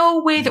 there's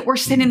no way that we're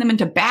sending them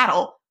into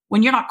battle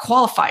when you're not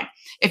qualified.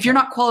 If you're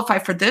not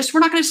qualified for this, we're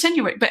not going to send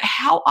you it. But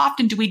how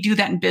often do we do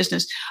that in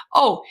business?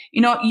 Oh,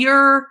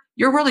 you're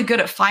really good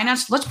at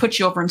finance. Let's put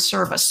you over in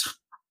service.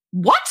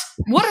 What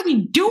are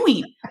we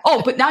doing?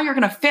 Oh, but now you're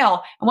going to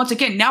fail. And once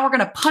again, now we're going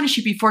to punish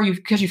you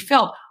because you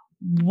failed.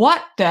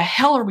 What the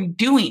hell are we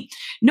doing?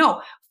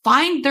 No,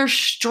 find their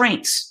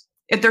strengths.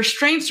 If their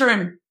strengths are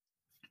in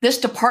this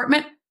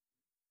department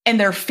and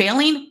they're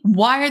failing,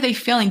 why are they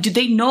failing? Did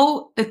they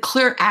know the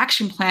clear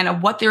action plan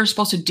of what they were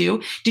supposed to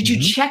do? Did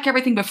you check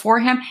everything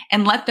beforehand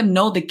and let them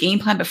know the game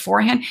plan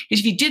beforehand?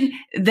 Because if you didn't,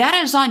 that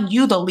is on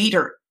you, the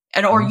leader.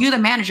 Or you, the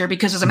manager,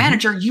 because as a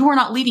manager, you are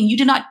not leading. You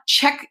did not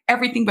check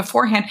everything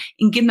beforehand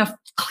and give them a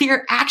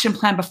clear action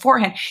plan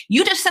beforehand.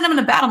 You just sent them in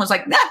the battle and was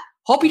like,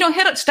 hope you don't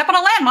hit it. Step on a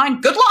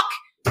landmine. Good luck.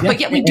 But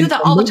yet we do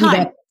that all the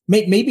time.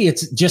 Maybe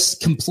it's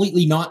just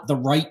completely not the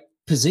right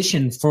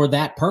position for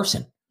that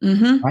person,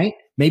 right?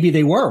 Maybe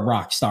they were a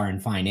rock star in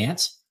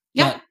finance,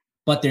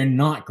 but they're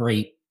not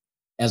great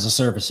as a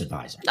service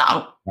advisor.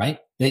 No. Right?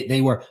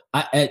 They were,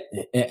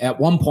 at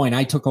one point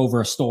I took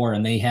over a store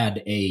and they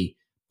had a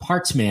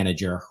parts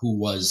manager who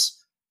was,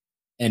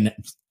 and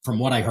from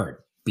what I heard,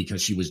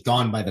 because she was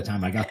gone by the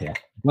time I got there,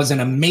 was an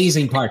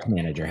amazing parts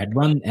manager, had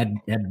run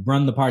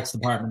the parts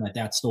department at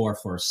that store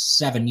for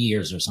 7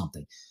 years or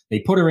something. They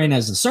put her in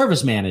as the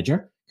service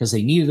manager because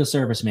they needed a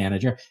service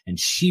manager, and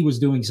she was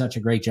doing such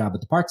a great job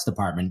at the parts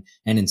department.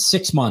 And in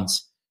 6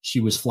 months, she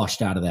was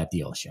flushed out of that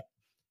dealership.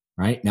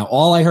 Right? Now,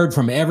 all I heard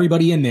from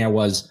everybody in there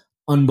was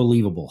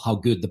unbelievable how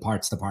good the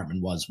parts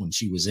department was when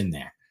she was in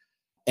there.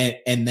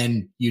 And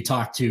then you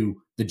talk to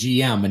the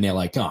GM and they're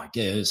like, oh, I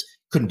guess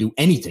couldn't do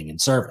anything in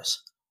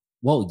service.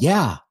 Well,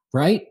 yeah,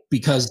 right?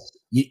 Because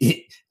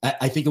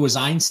I think it was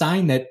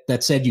Einstein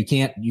that said you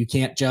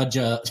can't judge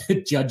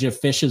a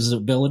fish's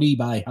ability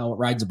by how it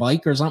rides a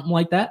bike or something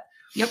like that.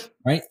 Yep.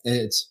 Right?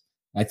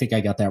 I think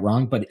I got that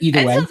wrong, but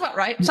either way, sounds about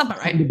right. Something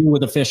right. To do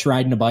with a fish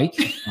riding a bike,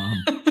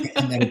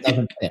 and then it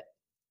doesn't fit.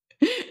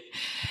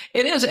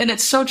 It is, and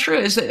it's so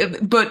true.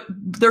 But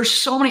there's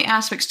so many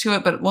aspects to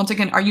it. But once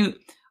again, are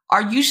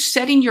you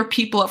setting your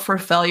people up for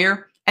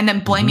failure and then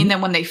blaming them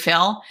when they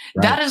fail?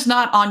 Right. That is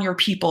not on your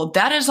people.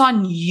 That is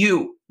on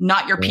you,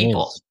 not your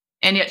people.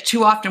 And yet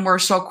too often we're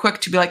so quick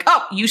to be like,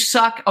 oh, you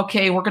suck.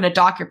 Okay, we're going to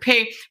dock your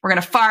pay. We're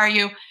going to fire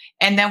you.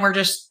 And then we're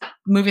just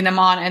moving them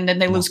on, and then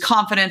they lose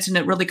confidence, and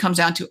it really comes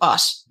down to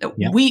us.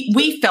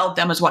 We failed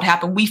them is what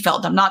happened. We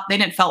failed them, they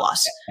didn't fail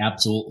us.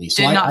 Absolutely.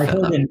 So I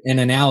heard an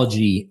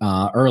analogy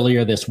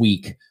earlier this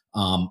week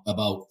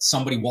about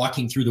somebody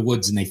walking through the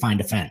woods and they find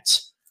a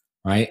fence,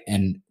 right?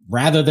 And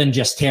rather than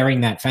just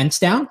tearing that fence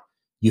down,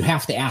 you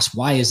have to ask,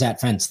 why is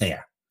that fence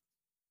there?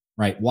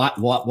 Right?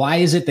 Why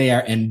is it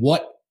there? And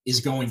what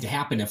is going to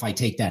happen if I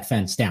take that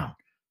fence down?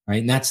 Right.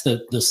 And that's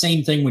the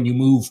same thing when you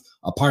move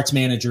a parts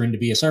manager in to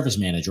be a service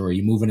manager, or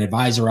you move an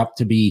advisor up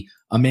to be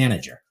a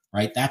manager.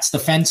 Right. That's the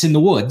fence in the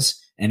woods,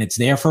 and it's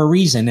there for a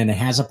reason, and it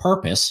has a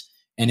purpose.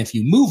 And if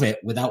you move it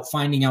without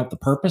finding out the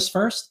purpose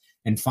first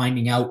and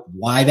finding out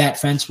why that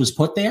fence was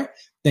put there,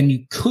 then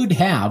you could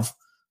have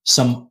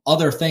some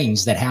other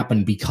things that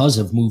happen because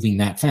of moving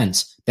that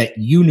fence that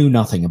you knew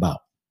nothing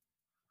about.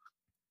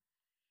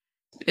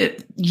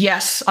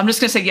 Yes, I'm just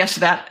going to say yes to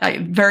that.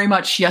 Very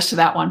much yes to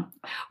that one.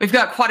 We've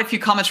got quite a few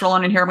comments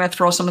rolling in here. I'm going to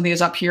throw some of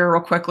these up here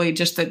real quickly.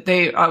 Just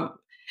that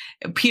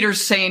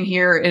Peter's saying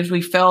here is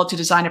we failed to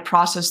design a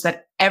process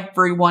that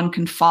everyone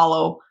can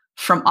follow,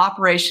 from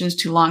operations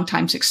to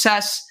long-time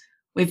success.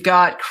 We've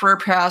got career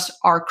paths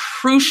are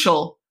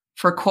crucial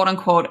for quote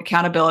unquote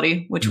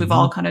accountability, which we've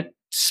all kind of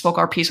spoke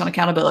our piece on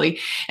accountability.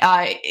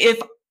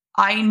 If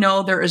I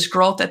know there is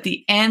growth at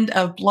the end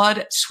of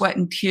blood, sweat,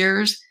 and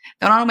tears,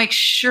 then I want to make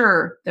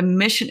sure the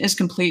mission is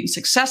complete and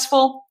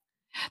successful.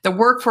 The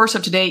workforce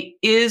of today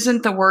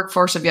isn't the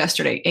workforce of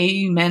yesterday.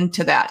 Amen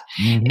to that.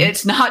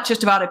 It's not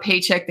just about a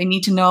paycheck. They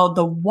need to know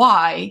the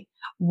why,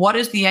 what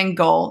is the end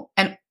goal,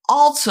 and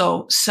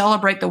also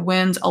celebrate the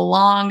wins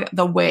along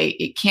the way.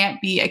 It can't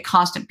be a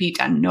constant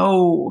beatdown.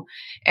 No.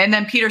 And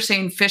then Peter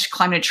saying fish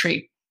climbing a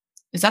tree.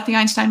 Is that the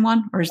Einstein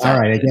one, or is that? All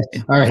right, I guess.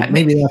 All right,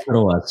 maybe that's what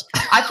it was.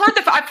 I've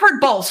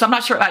heard both, so I'm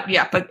not sure.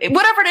 But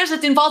whatever it is,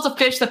 it involves a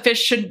fish. The fish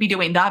shouldn't be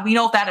doing that. We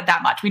know that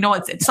much. We know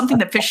it's something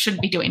that fish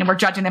shouldn't be doing, and we're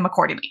judging them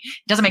accordingly.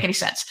 It doesn't make any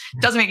sense.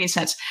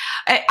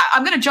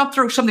 I'm going to jump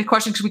through some of the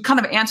questions because we kind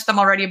of answered them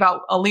already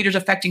about leaders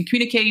affecting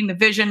communicating the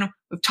vision.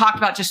 We've talked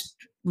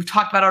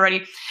about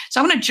already. So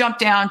I'm going to jump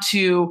down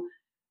to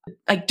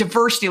like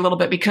diversity a little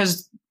bit,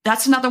 because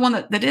that's another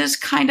one that is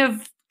kind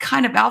of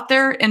out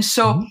there. And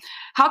so.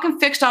 How can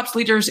fixed ops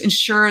leaders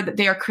ensure that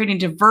they are creating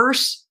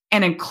diverse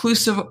and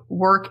inclusive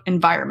work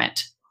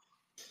environment?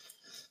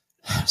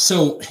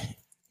 So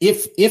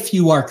if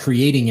you are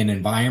creating an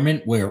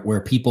environment where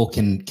people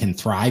can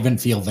thrive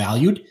and feel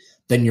valued,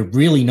 then you're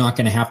really not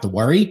going to have to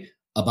worry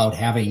about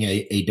having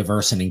a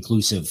diverse and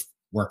inclusive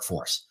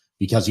workforce,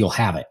 because you'll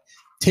have it.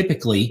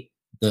 Typically,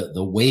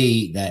 the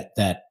way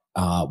that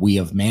we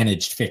have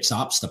managed fixed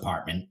ops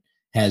department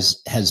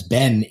has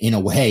been in a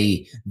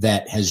way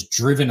that has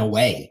driven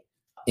away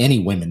any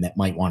women that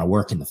might want to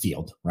work in the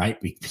field, right?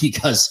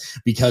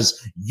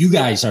 Because you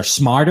guys are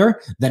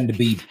smarter than to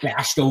be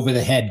bashed over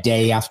the head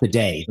day after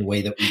day, the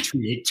way that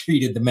we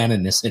treated the men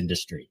in this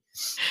industry,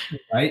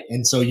 right?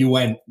 And so you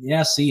went,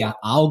 yeah, see,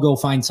 I'll go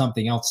find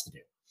something else to do,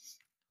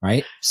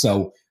 right?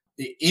 So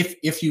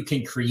if you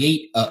can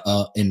create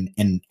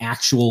an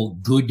actual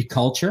good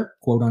culture,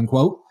 quote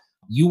unquote,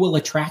 you will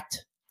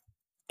attract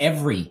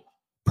every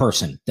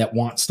person that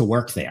wants to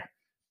work there,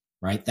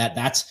 right? They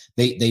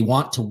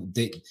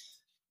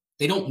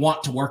don't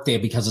want to work there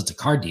because it's a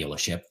car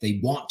dealership. They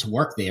want to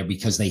work there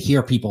because they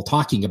hear people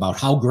talking about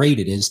how great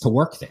it is to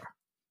work there.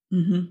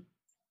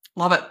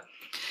 Love it.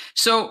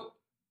 So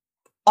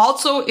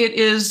also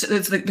it's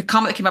the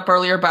comment that came up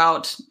earlier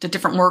about the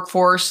different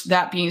workforce.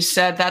 That being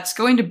said,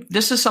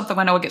 this is something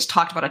I know it gets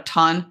talked about a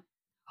ton.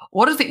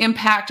 What is the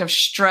impact of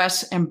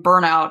stress and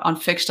burnout on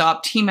fixed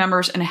op team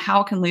members, and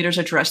how can leaders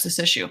address this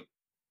issue?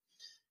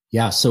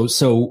 Yeah,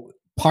 so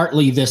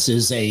partly this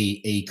is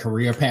a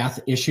career path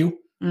issue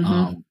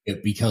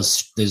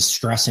because there's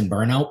stress and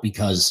burnout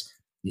because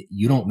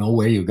you don't know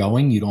where you're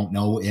going. You don't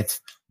know if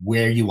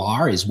where you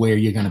are is where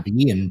you're going to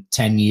be in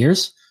 10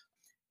 years.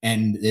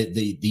 And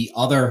the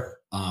other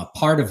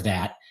part of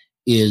that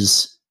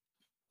is,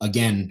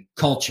 again,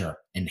 culture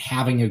and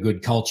having a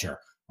good culture,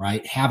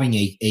 right? Having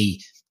a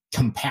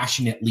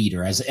compassionate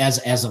leader.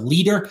 As a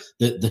leader,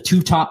 the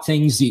two top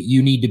things that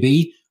you need to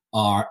be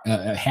are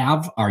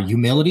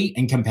humility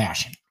and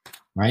compassion,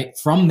 right?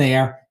 From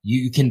there,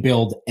 you can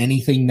build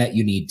anything that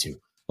you need to,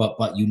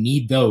 but you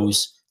need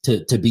those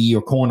to be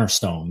your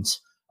cornerstones.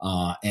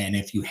 And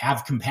if you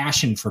have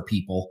compassion for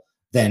people,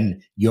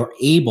 then you're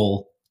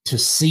able to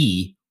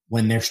see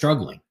when they're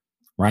struggling,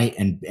 right?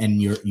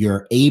 And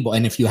you're able,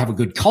 and if you have a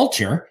good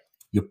culture,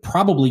 you're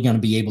probably going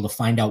to be able to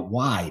find out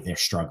why they're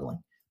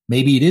struggling.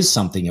 Maybe it is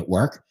something at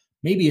work.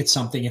 Maybe it's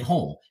something at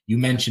home. You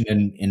mentioned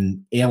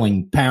an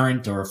ailing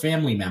parent or a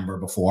family member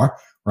before,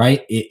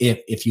 right?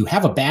 If you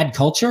have a bad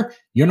culture,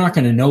 you're not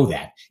going to know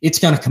that. It's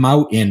going to come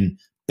out in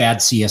bad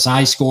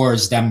CSI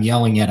scores, them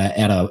yelling at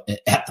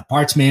the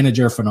parts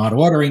manager for not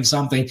ordering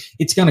something.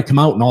 It's going to come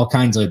out in all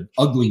kinds of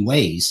ugly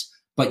ways,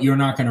 but you're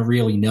not going to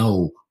really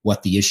know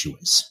what the issue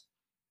is.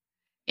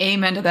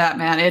 Amen to that,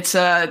 man. It's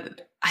I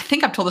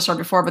think I've told this story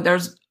before, but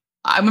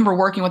I remember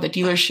working with a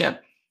dealership,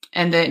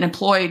 and an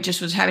employee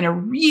just was having a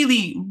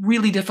really,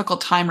 really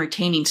difficult time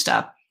retaining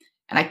stuff.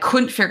 And I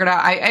couldn't figure it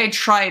out. I had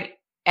tried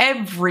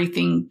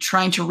everything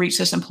trying to reach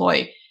this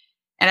employee.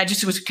 And I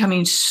just was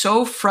becoming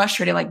so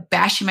frustrated, like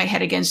bashing my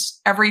head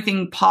against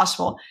everything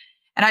possible.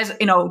 And I was,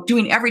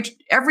 doing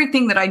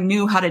everything that I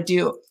knew how to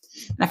do.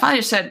 And I finally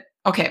just said,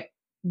 okay,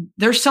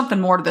 there's something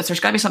more to this.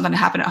 There's gotta be something to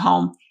happen at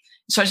home.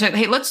 So I said,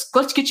 hey, let's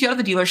get you out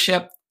of the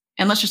dealership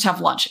and let's just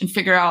have lunch and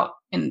figure out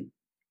and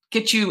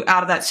get you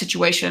out of that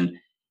situation.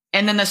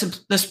 And then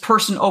this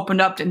person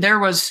opened up, and there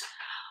was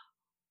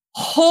a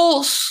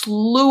whole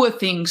slew of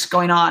things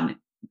going on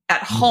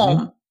at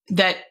home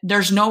that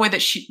there's no way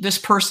that this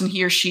person,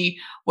 he or she,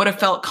 would have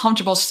felt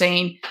comfortable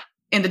saying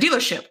in the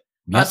dealership.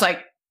 Yep. I was like,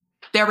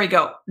 there we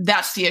go.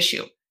 That's the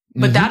issue.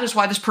 But that is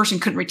why this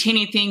person couldn't retain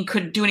anything,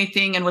 couldn't do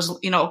anything, and was,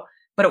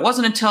 but it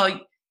wasn't until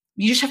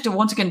you just have to,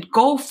 once again,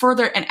 go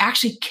further and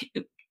actually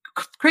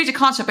crazy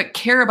concept, but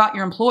care about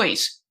your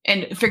employees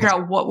and figure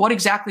out what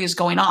exactly is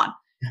going on.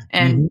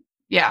 And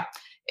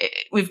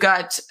we've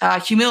got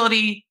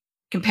humility,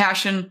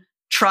 compassion,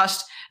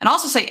 trust, and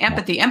also say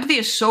empathy. Empathy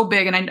is so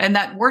big, and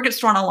that word gets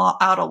thrown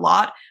out a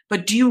lot,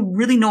 but do you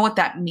really know what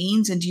that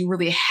means, and do you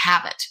really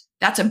have it?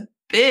 That's a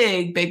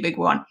big, big, big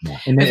one. Yeah.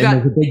 And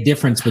there's a big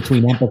difference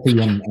between empathy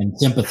and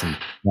sympathy,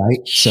 right?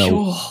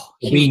 So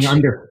being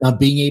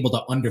able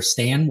to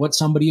understand what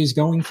somebody is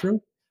going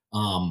through,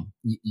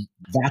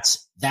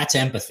 that's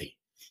empathy,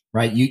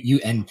 right?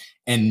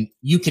 And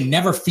you can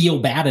never feel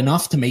bad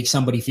enough to make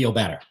somebody feel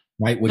better,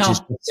 right? Which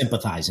is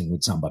sympathizing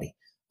with somebody.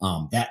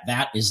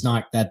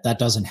 That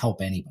doesn't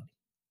help anybody.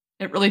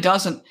 It really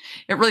doesn't.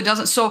 It really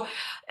doesn't. So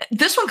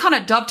this one kind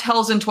of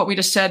dovetails into what we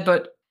just said,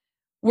 but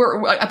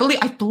I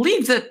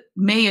believe that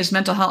May is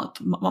Mental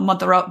Health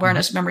Month of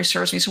Awareness. Memory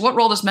serves me. So what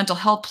role does mental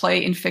health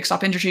play in fixed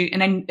op industry?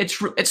 And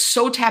it's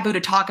so taboo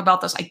to talk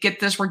about this. I get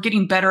this. We're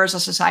getting better as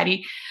a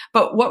society,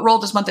 but what role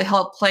does mental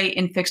health play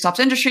in fixed ops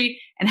industry,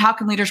 and how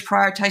can leaders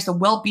prioritize the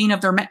well-being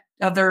of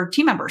their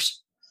team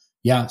members?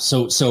 Yeah.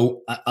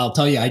 So I'll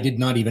tell you, I did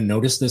not even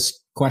notice this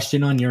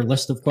question on your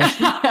list of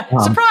questions.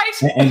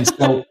 Surprise. And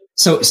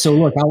so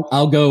look,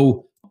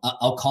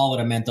 I'll call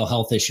it a mental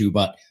health issue,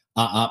 but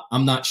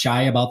I'm not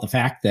shy about the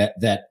fact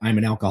that I'm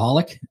an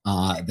alcoholic,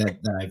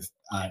 that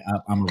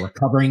I'm a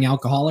recovering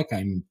alcoholic.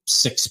 I'm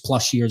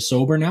 6+ years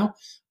sober now.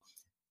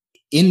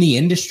 In the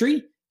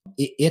industry,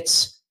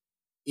 it's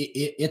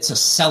a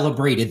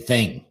celebrated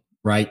thing,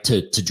 right?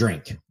 To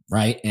drink,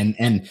 right?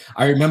 And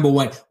I remember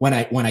when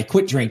I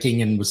quit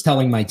drinking and was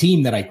telling my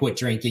team that I quit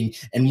drinking,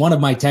 and one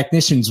of my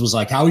technicians was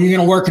like, "How are you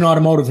going to work in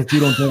automotive if you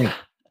don't drink?"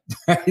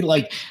 Right?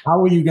 Like,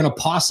 how are you going to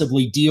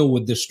possibly deal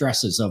with the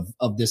stresses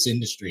of this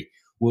industry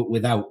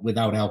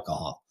without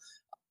alcohol?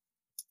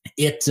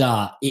 It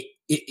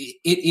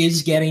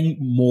is getting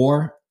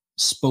more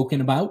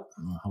spoken about.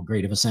 I don't know how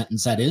great of a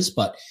sentence that is,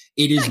 but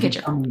it is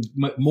becoming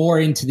more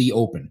into the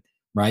open,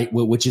 right?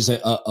 Which is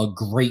a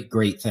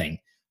great thing.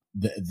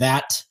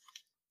 That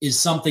is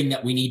something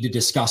that we need to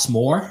discuss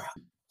more.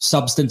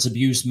 Substance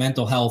abuse,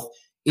 mental health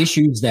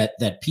issues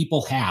that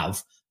people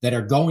have that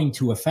are going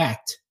to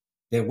affect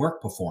their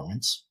work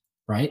performance,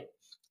 right?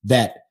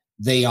 That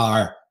they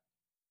are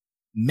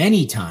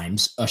many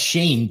times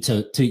ashamed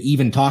to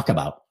even talk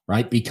about,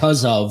 right?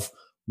 Because of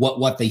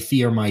what they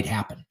fear might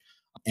happen.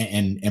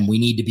 And we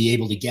need to be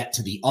able to get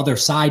to the other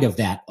side of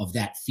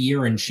that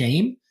fear and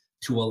shame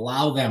to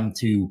allow them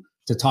to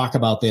talk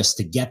about this,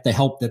 to get the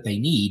help that they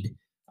need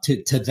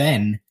to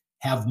then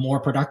have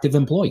more productive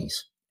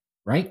employees,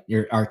 right?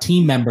 Our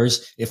team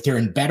members, if they're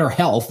in better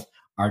health,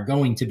 are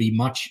going to be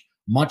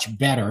much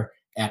better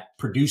at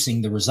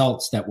producing the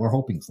results that we're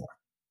hoping for.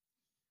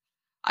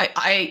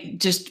 I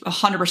just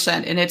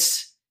 100%. And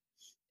it's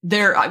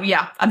there.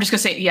 Yeah. I'm just going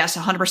to say yes,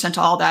 100%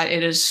 to all that.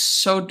 It is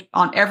so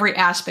on every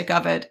aspect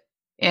of it.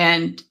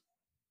 And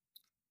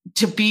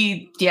to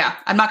be,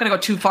 I'm not going to go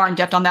too far in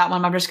depth on that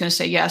one. I'm just going to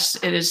say, yes,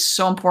 it is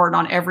so important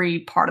on every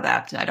part of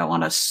that. I don't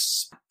want to,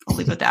 I'll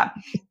leave it at that.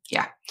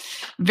 Yeah.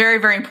 Very,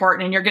 very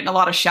important. And you're getting a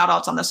lot of shout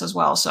outs on this as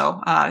well.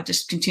 So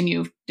just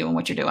continue doing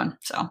what you're doing.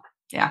 So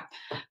yeah,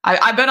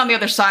 I've been on the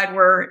other side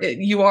where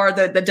you are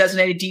the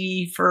designated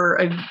DE for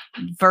a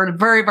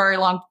very, very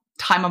long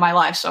time of my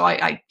life. So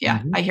I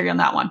hear you on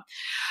that one.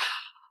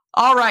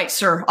 All right,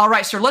 sir.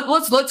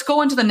 Let's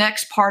go into the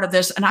next part of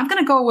this. And I'm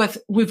going to go with,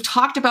 we've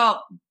talked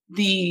about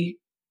the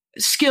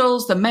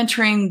skills, the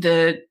mentoring,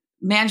 the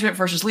management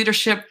versus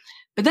leadership.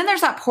 But then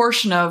there's that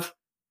portion of,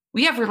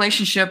 we have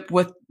relationship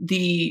with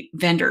the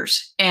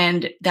vendors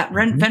and that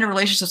vendor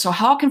relationship. So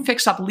how can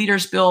Fixed Op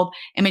leaders build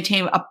and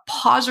maintain a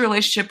positive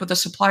relationship with the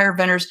supplier,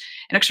 vendors,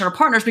 and external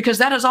partners? Because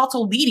that is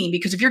also leading,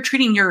 because if you're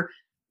treating your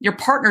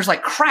partners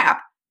like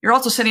crap, you're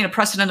also setting a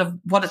precedent of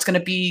what it's going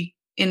to be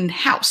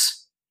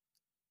in-house.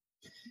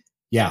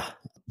 Yeah.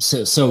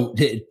 So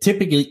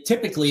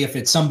typically, if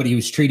it's somebody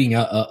who's treating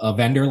a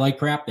vendor like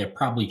crap, they're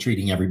probably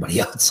treating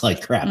everybody else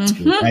like crap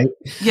too, right?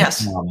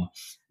 Yes.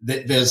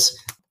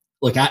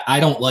 Look, I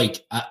don't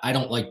like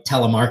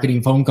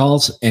telemarketing phone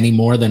calls any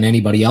more than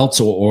anybody else,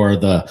 or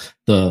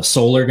the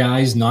solar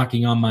guys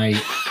knocking on my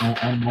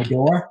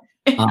door.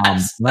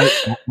 Yes. Right?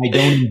 I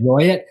don't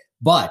enjoy it,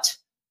 but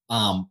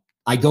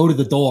I go to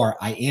the door,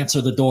 I answer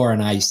the door,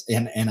 and I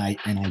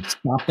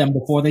stop them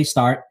before they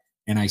start,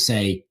 and I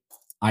say,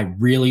 I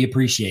really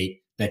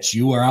appreciate that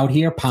you are out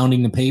here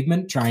pounding the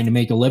pavement, trying to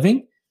make a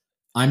living.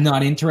 I'm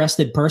not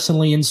interested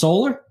personally in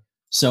solar,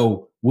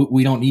 so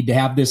we don't need to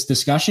have this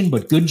discussion,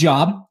 but good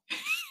job.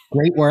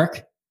 Great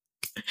work.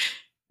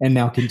 And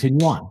now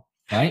continue on,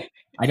 right?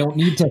 I don't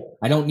need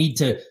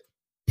to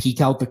peek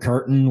out the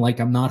curtain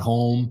like I'm not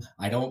home.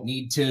 I don't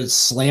need to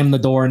slam the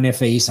door in their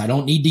face. I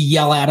don't need to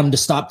yell at them to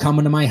stop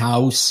coming to my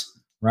house,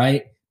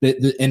 right?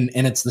 And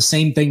it's the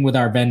same thing with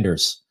our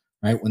vendors,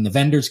 right? When the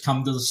vendors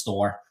come to the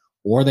store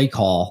or they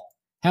call,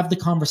 have the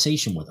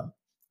conversation with them,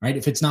 right?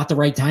 If it's not the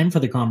right time for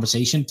the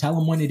conversation, tell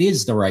them when it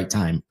is the right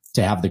time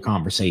to have the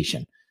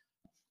conversation.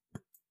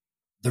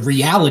 The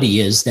reality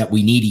is that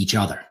we need each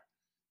other,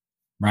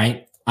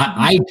 right?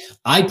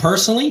 I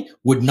personally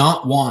would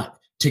not want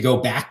to go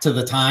back to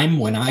the time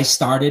when I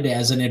started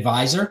as an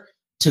advisor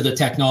to the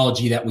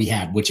technology that we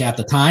had, which at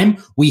the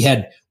time we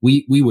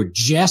were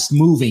just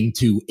moving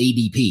to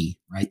ADP,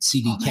 right?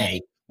 CDK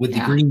with the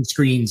green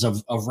screens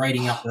of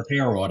writing up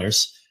repair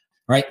orders,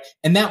 right?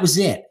 And that was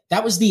it.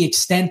 That was the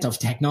extent of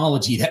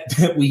technology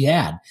that we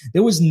had.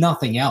 There was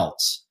nothing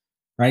else.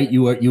 Right?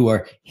 You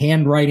were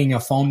handwriting a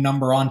phone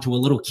number onto a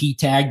little key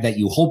tag that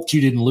you hoped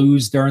you didn't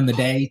lose during the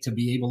day to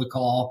be able to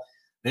call.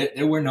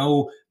 There were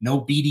no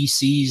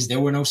BDCs. There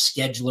were no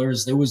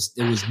schedulers. There was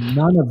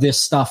none of this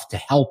stuff to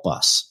help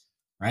us.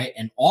 Right?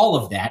 And all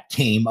of that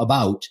came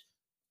about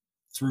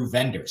through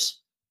vendors,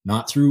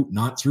 not through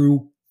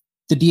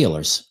the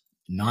dealers,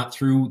 not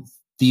through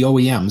the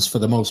OEMs for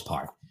the most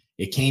part.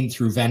 It came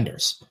through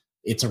vendors.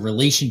 It's a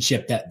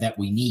relationship that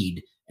we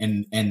need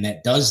and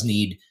that does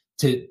need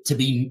to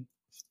be,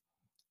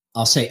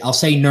 I'll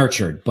say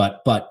nurtured,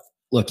 but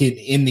look,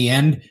 in the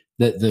end,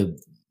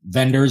 the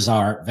vendors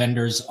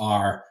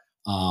are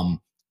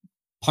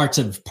parts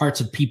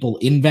of people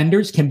in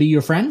vendors can be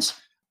your friends,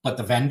 but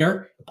the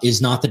vendor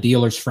is not the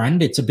dealer's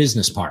friend. It's a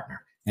business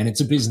partner and it's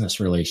a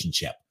business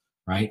relationship,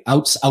 right?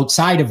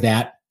 Outside of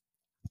that,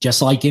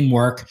 just like in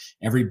work,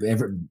 every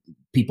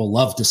people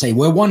love to say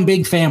we're one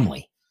big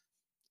family.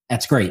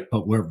 That's great,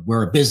 but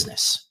we're a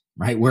business,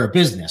 right? We're a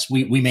business.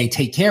 We may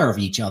take care of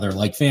each other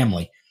like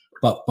family,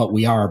 but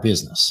we are a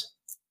business.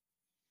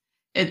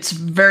 It's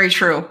very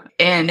true.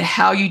 And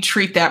how you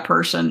treat that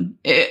person.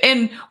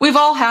 And we've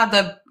all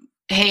had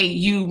hey,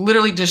 you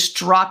literally just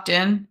dropped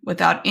in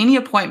without any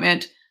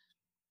appointment.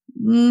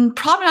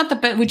 Probably not the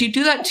best. Would you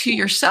do that to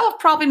yourself?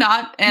 Probably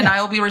not. And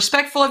I will be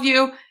respectful of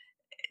you.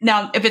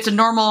 Now, if it's a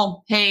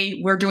normal,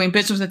 hey, we're doing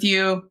business with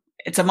you,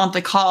 it's a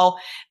monthly call,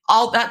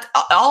 all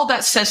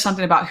that says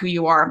something about who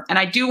you are. And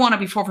I do want to,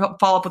 before we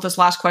follow up with this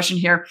last question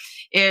here,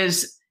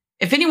 is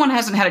if anyone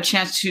hasn't had a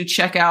chance to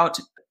check out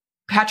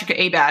Patrick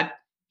Abad,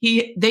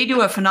 they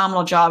do a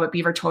phenomenal job at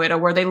Beaver Toyota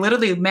where they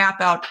literally map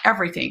out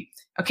everything.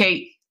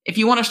 Okay, if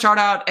you want to start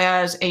out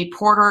as a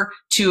porter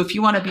to if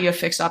you want to be a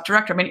Fixed Op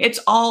director, I mean, it's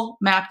all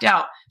mapped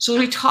out. So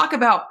when we talk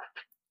about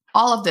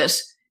all of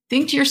this,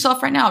 think to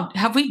yourself right now,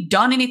 have we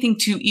done anything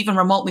to even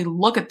remotely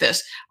look at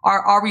this?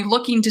 Are we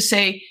looking to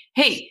say,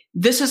 hey,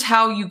 this is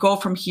how you go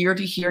from here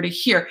to here to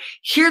here.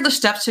 Here are the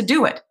steps to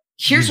do it.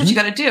 Here's what you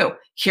got to do.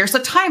 Here's the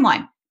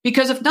timeline.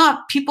 Because if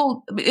not,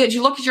 people, as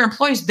you look at your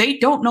employees, they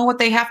don't know what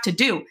they have to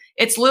do.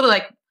 It's literally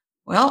like,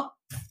 well,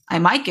 I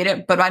might get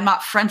it, but I'm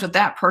not friends with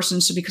that person.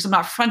 So because I'm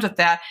not friends with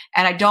that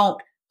and I don't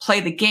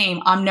play the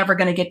game, I'm never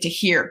going to get to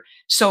here.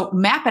 So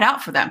map it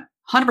out for them.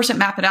 100%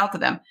 map it out to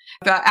them.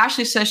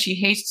 Ashley says she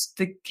hates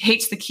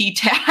the key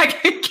tag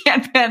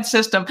Kanban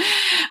system.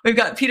 We've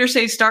got Peter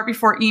saying start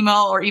before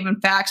email or even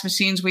fax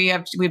machines.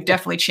 We've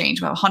definitely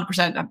changed. Well,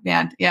 100%.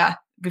 Man, yeah.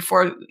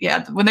 Before,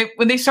 yeah,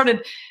 when they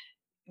started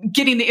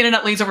getting the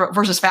internet leads over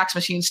versus fax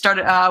machines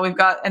started,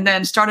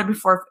 started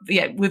before,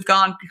 yeah, we've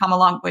come a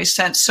long way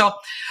since. So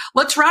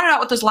let's round it out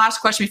with this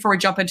last question before we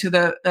jump into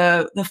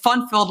the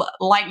fun-filled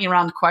lightning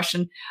round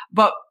question.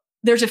 But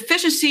there's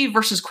efficiency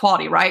versus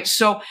quality, right?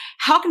 So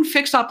how can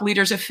fixed op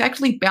leaders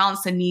effectively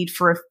balance the need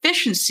for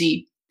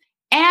efficiency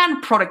and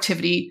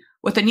productivity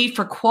with the need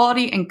for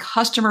quality and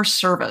customer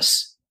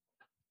service?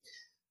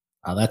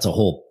 That's a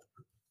whole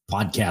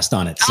podcast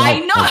on itself. I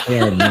know.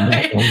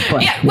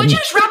 Yeah, would you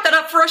just wrap that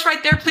up for us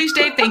right there, please,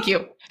 Dave? Thank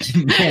you.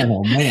 Man,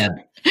 oh man.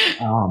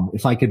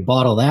 If I could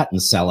bottle that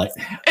and sell it.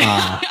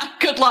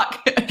 Good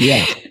luck.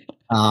 Yeah.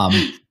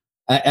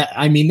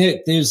 I mean,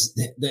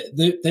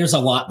 there's a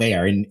lot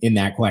there in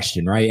that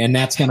question, right? And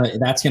that's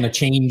gonna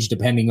change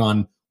depending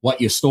on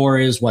what your store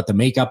is, what the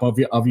makeup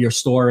of your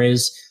store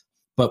is.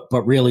 But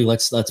really,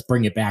 let's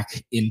bring it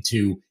back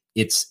into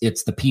it's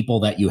the people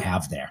that you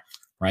have there.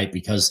 Right?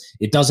 Because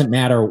it doesn't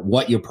matter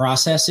what your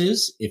process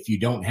is. If you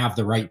don't have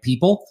the right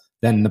people,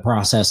 then the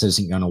process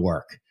isn't going to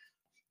work.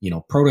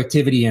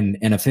 Productivity and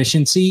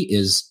efficiency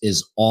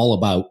is all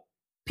about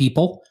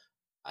people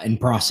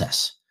and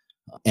process.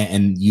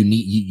 And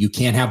you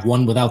can't have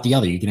one without the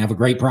other. You can have a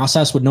great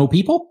process with no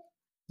people,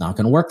 not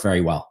going to work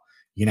very well.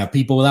 You can have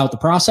people without the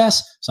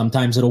process.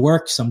 Sometimes it'll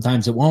work.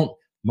 Sometimes it won't.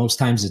 Most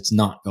times it's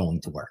not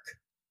going to work.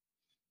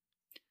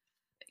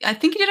 I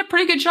think you did a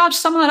pretty good job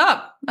summing that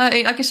up.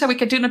 Like I said, we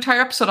could do an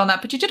entire episode on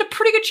that, but you did a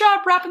pretty good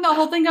job wrapping the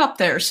whole thing up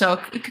there. So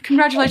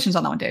congratulations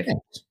on that one, Dave.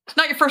 It's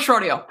not your first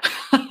rodeo.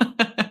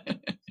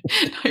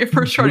 Not your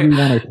first rodeo. Maybe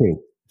one or two.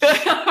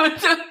 a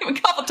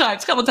couple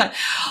times.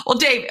 Well,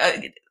 Dave,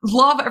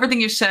 love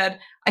everything you said.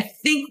 I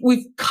think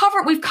we've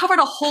covered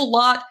a whole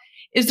lot.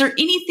 Is there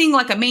anything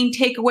like a main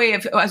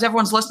takeaway as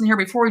everyone's listening here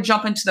before we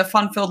jump into the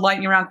fun-filled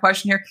lightning round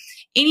question here?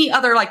 Any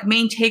other like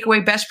main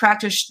takeaway, best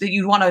practice that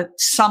you'd want to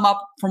sum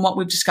up from what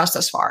we've discussed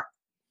thus far?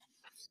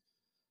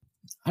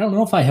 I don't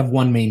know if I have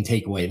one main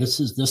takeaway. This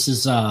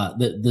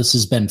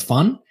has been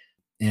fun,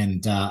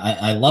 and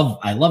I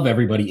love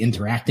everybody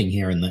interacting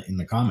here in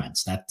the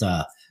comments.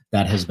 That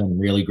has been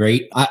really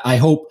great. I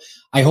hope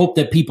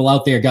that people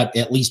out there got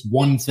at least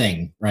one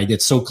thing right.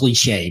 It's so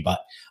cliche, but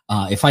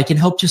if I can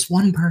help just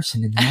one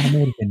person in the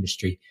automotive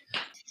industry,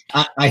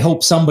 I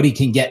hope somebody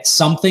can get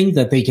something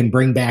that they can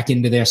bring back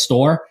into their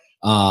store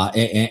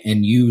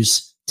and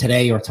use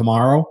today or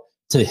tomorrow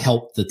to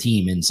help the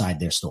team inside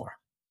their store.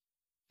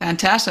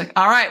 Fantastic.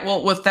 All right.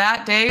 Well, with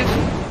that, Dave,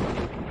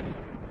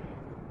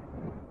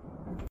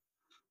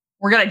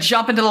 we're going to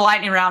jump into the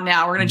lightning round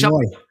now. We're going to jump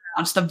into the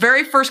round. So the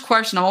very first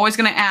question I'm always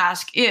going to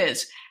ask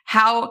is,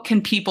 how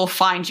can people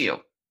find you?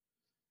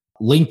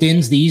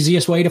 LinkedIn's the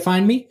easiest way to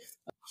find me.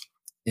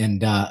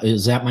 And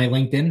is that my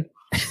LinkedIn?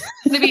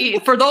 Maybe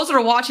for those that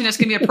are watching, it's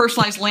going to be a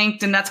personalized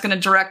link, and that's going to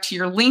direct to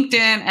your LinkedIn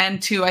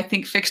and to, I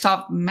think, Fixed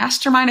Op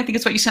Mastermind. I think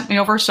it's what you sent me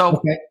over. So,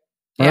 okay.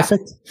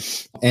 Perfect.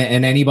 Yeah.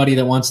 And anybody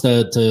that wants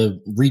to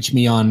reach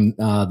me on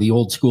the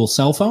old school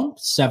cell phone,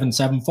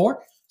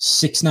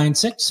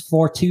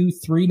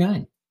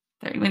 774-696-4239.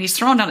 When he's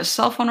throwing down his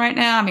cell phone right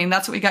now, I mean,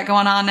 that's what we got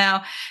going on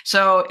now.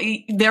 So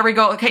there we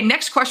go. Okay,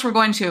 next question we're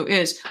going to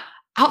is,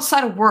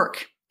 outside of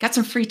work, got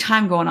some free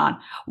time going on.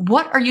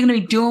 What are you going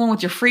to be doing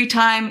with your free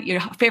time? Your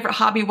favorite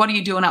hobby? What are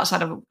you doing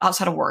outside of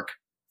work?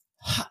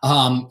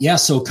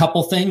 So a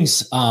couple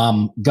things.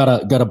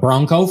 Got a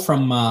Bronco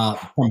from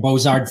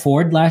Bozard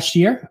Ford last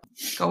year.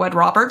 Go Ed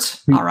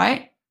Roberts. All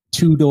right.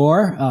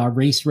 2-door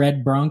race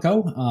red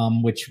Bronco,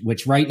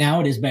 which right now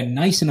it has been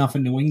nice enough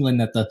in New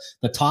England that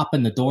the top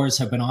and the doors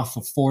have been off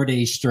for 4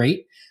 days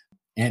straight.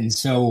 And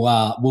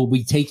so we'll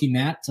be taking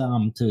that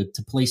to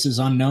places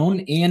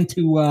unknown and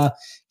to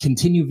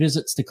continue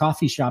visits to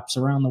coffee shops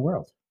around the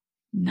world.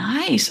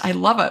 Nice. I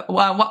love it.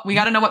 Well, we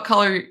got to know what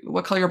color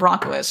your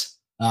Bronco is.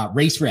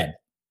 Race red.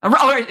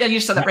 You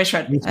said that, race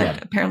red.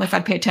 Apparently, if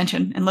I'd pay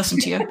attention and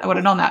listened to you, I would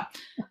have known that.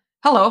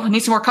 Hello, I need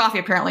some more coffee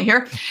apparently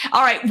here.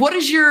 All right. What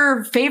is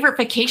your favorite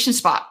vacation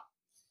spot?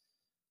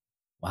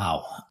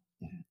 Wow.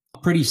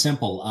 Pretty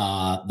simple.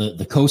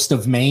 The coast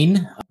of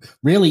Maine,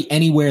 really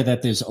anywhere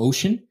that there's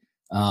ocean.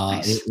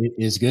 Nice.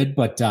 is good,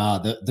 but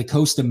the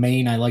coast of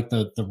Maine, I like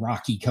the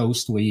rocky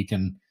coast where you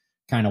can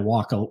kind of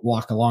walk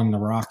along the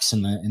rocks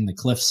and the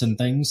cliffs and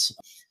things.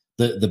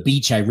 The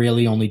beach I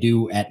really only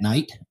do at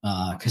night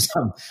because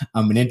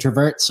I'm an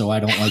introvert, so I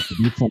don't like the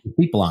beach with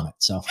people on it.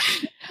 So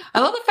I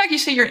love the fact you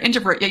say you're an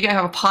introvert. Yeah, you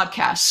have a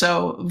podcast,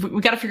 so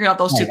we got to figure out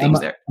those two things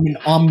there. I'm an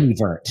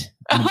omnivert.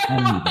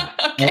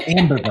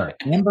 Ambivert.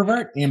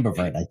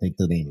 Ambivert, I think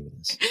the name of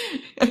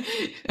it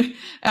is.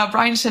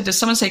 Brian said, does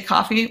someone say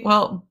coffee?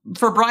 Well,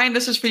 for Brian,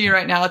 this is for you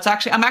right now.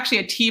 I'm actually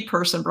a tea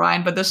person,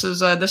 Brian, but this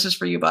is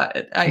for you.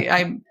 But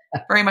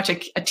very much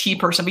a tea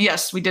person, but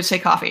yes, we did say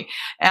coffee.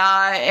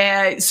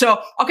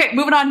 So, okay,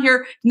 moving on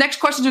here. Next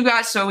questions we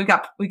got. So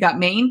we got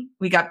Maine,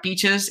 we got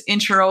beaches,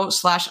 intro /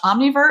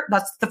 omnivert.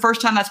 That's the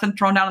first time that's been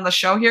thrown down on the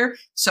show here.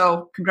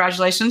 So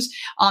congratulations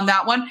on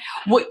that one.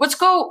 Let's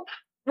go,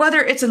 whether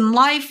it's in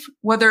life,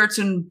 whether it's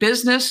in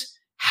business,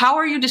 how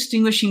are you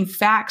distinguishing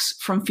facts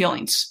from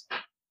feelings?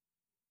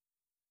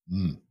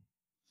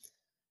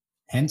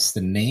 Hence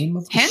the name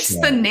of the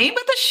show. The name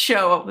of the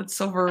show. It's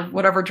over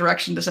whatever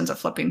direction this ends up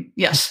flipping.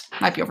 Yes,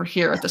 might be over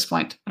here at this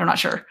point. I'm not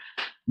sure.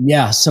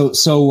 Yeah. So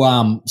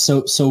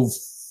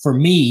for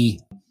me,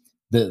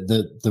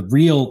 the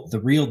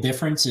real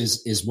difference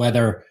is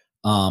whether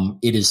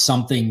it is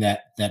something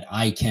that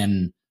I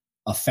can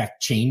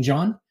affect change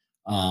on.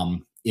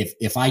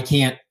 If I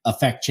can't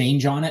affect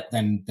change on it,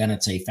 then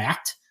it's a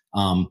fact.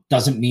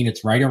 Doesn't mean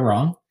it's right or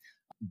wrong.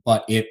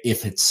 But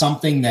if it's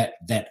something that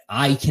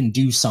I can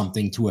do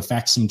something to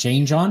affect some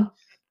change on,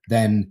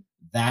 then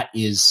that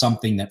is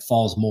something that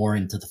falls more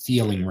into the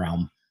feeling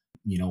realm.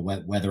 You know,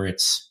 whether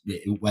it's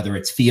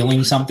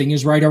feeling something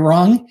is right or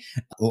wrong,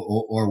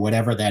 or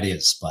whatever that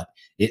is. But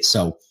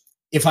so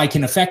if I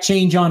can affect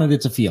change on it,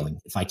 it's a feeling.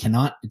 If I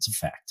cannot, it's a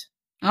fact.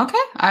 Okay,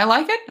 I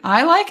like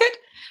it.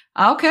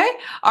 Okay,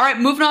 all right.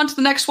 Moving on to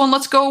the next one.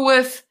 Let's go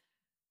with,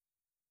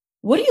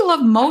 what do you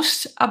love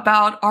most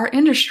about our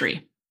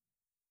industry?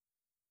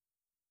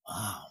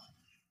 Wow.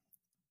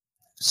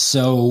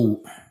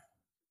 So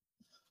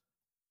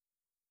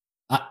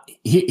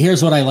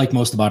here's what I like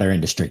most about our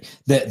industry.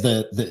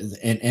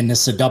 And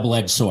this is a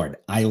double-edged sword.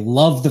 I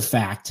love the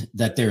fact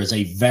that there is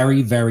a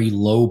very, very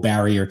low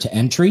barrier to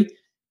entry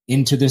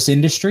into this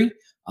industry,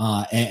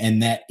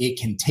 and that it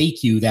can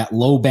take you, that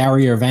low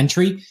barrier of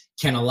entry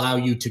can allow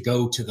you to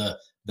go to the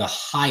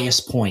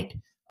highest point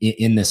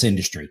in this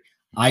industry.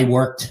 I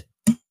worked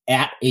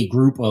at a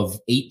group of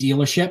 8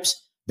 dealerships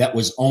that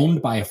was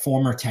owned by a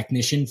former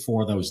technician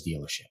for those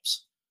dealerships.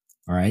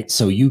 All right.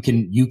 So you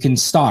can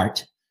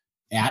start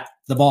at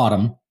the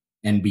bottom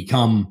and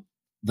become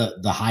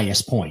the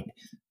highest point.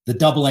 The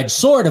double-edged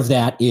sword of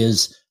that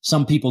is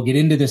some people get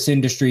into this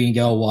industry and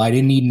go, well, I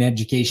didn't need an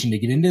education to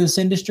get into this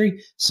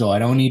industry, so I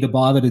don't need to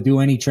bother to do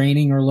any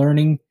training or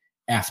learning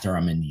after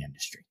I'm in the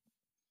industry.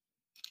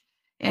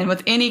 And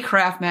with any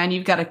craft, man,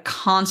 you've got to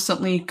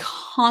constantly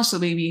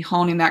be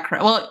honing that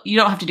craft. Well, you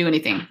don't have to do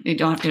anything.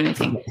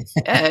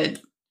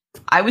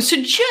 I would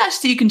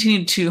suggest that you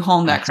continue to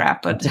hone that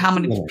craft, but how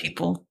many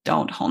people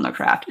don't hone their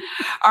craft?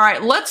 All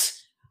right,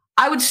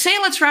 I would say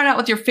let's round out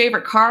with your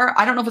favorite car.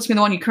 I don't know if it's been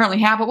the one you currently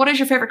have, but what is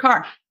your favorite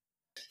car?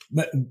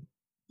 But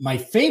my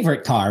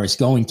favorite car is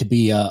going to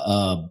be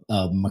a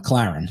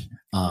McLaren.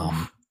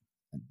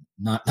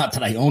 Not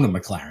that I own a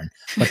McLaren,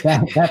 but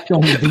that's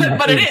going to be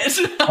but it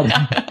is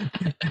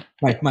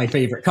my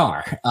favorite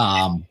car.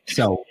 I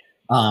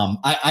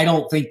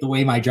don't think the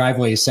way my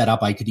driveway is set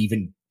up, I could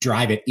even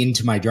drive it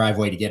into my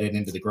driveway to get it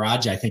into the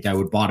garage. I think I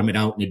would bottom it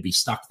out and it'd be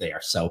stuck there.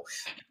 So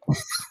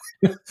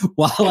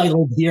while I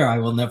live here, I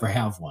will never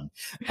have one.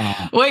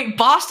 Wait,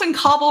 Boston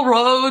cobble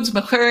roads,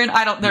 McLaren,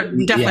 they're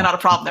definitely not a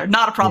problem there.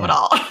 Not a problem at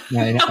all.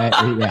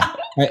 Yeah.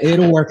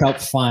 It'll work out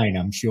fine,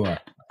 I'm sure.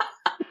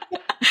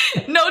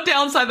 No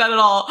downside that at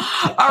all.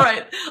 All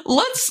right,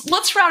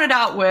 let's round it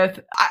out with,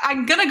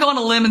 I'm going to go on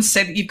a limb and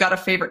say that you've got a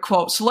favorite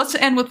quote. So let's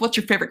end with, what's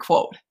your favorite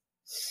quote?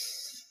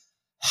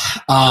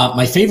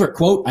 My favorite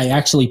quote I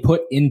actually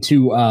put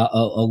into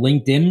a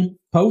LinkedIn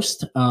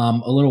post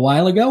a little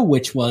while ago,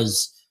 which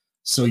was,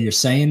 "So you're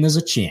saying there's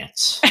a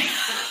chance?"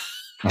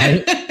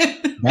 Right?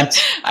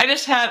 I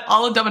just had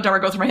all of Dumb and Dumber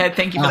go through my head.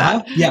 Thank you for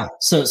that. Yeah.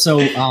 So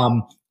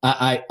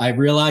I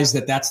realized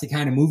that that's the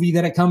kind of movie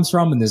that it comes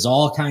from, and there's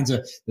all kinds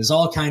of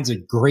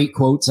great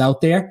quotes out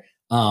there.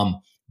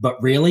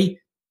 But really,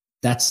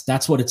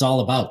 that's what it's all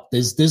about.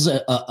 There's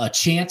a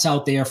chance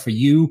out there for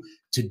you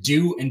to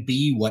do and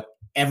be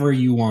whatever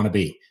you want to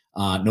be,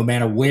 no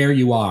matter where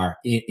you are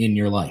in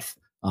your life.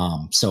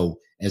 So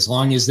as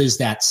long as there's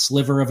that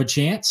sliver of a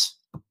chance,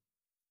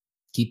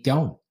 keep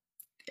going.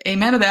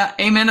 Amen to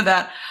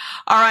that.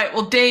 All right.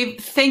 Well, Dave,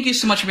 thank you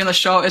so much for being on the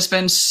show. It's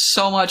been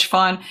so much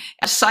fun.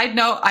 A side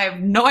note, I have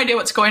no idea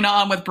what's going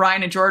on with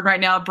Brian and Jordan right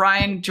now.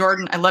 Brian,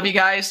 Jordan, I love you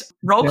guys.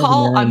 Roll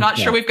call. I'm not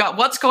sure we've got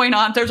what's going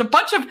on. There's a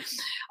bunch of,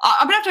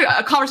 I'm going to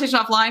have a conversation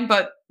offline,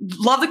 but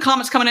love the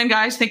comments coming in,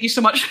 guys. Thank you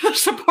so much for the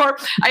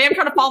support. I am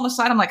trying to follow on the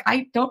side. I'm like,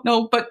 I don't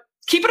know, but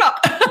keep it up.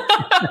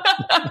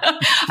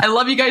 I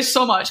love you guys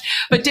so much.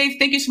 But Dave,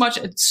 thank you so much.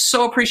 It's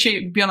so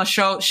appreciate you being on the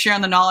show,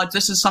 sharing the knowledge.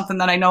 This is something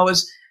that I know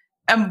is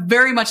a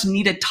very much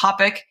needed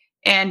topic.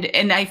 And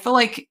I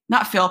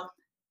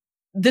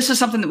this is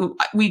something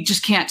that we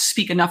just can't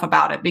speak enough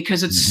about it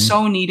because it's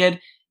so needed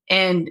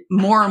and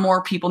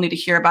more people need to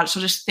hear about it. So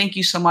just thank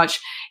you so much.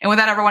 And with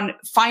that, everyone,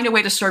 find a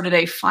way to serve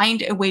today.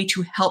 Find a way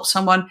to help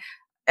someone.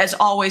 As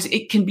always,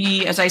 it can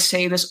be, as I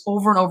say this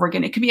over and over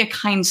again, it can be a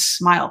kind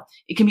smile.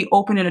 It can be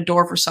opening a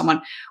door for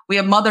someone. We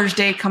have Mother's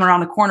Day coming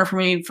around the corner for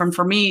me.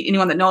 For me,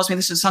 anyone that knows me,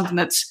 this is something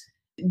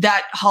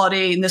that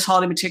holiday and this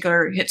holiday in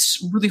particular hits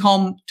really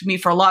home to me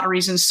for a lot of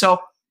reasons. So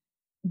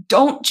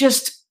don't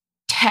just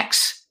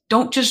text.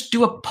 Don't just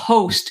do a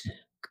post.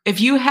 If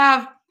you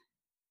have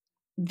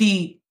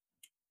the,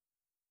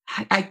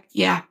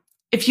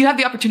 if you have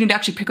the opportunity to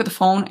actually pick up the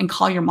phone and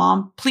call your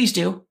mom, please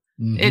do.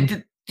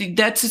 Mm-hmm.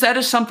 That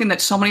is something that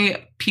so many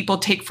people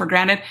take for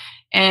granted,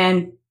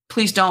 and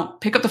please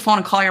don't. Pick up the phone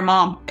and call your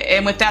mom.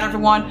 And with that,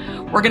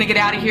 everyone, we're going to get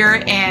out of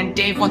here. And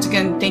Dave, once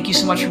again, thank you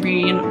so much for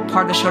being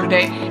part of the show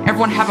today.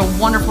 Everyone, have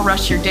a wonderful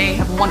rest of your day.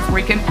 Have a wonderful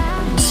weekend.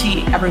 We'll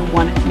see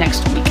everyone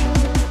next week.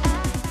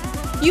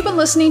 You've been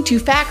listening to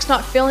Facts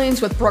Not Feelings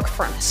with Brooke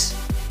Furnace.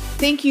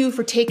 Thank you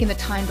for taking the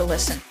time to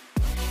listen.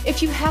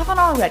 If you haven't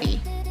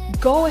already,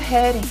 go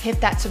ahead and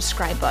hit that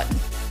subscribe button.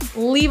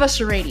 Leave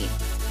us a rating.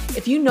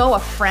 If you know a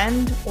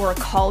friend or a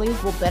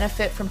colleague will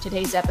benefit from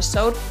today's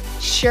episode,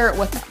 share it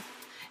with them.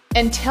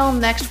 Until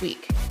next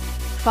week,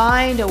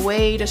 find a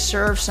way to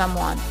serve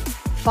someone.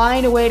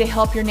 Find a way to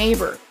help your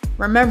neighbor.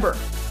 Remember,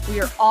 we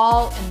are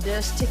all in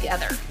this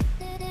together.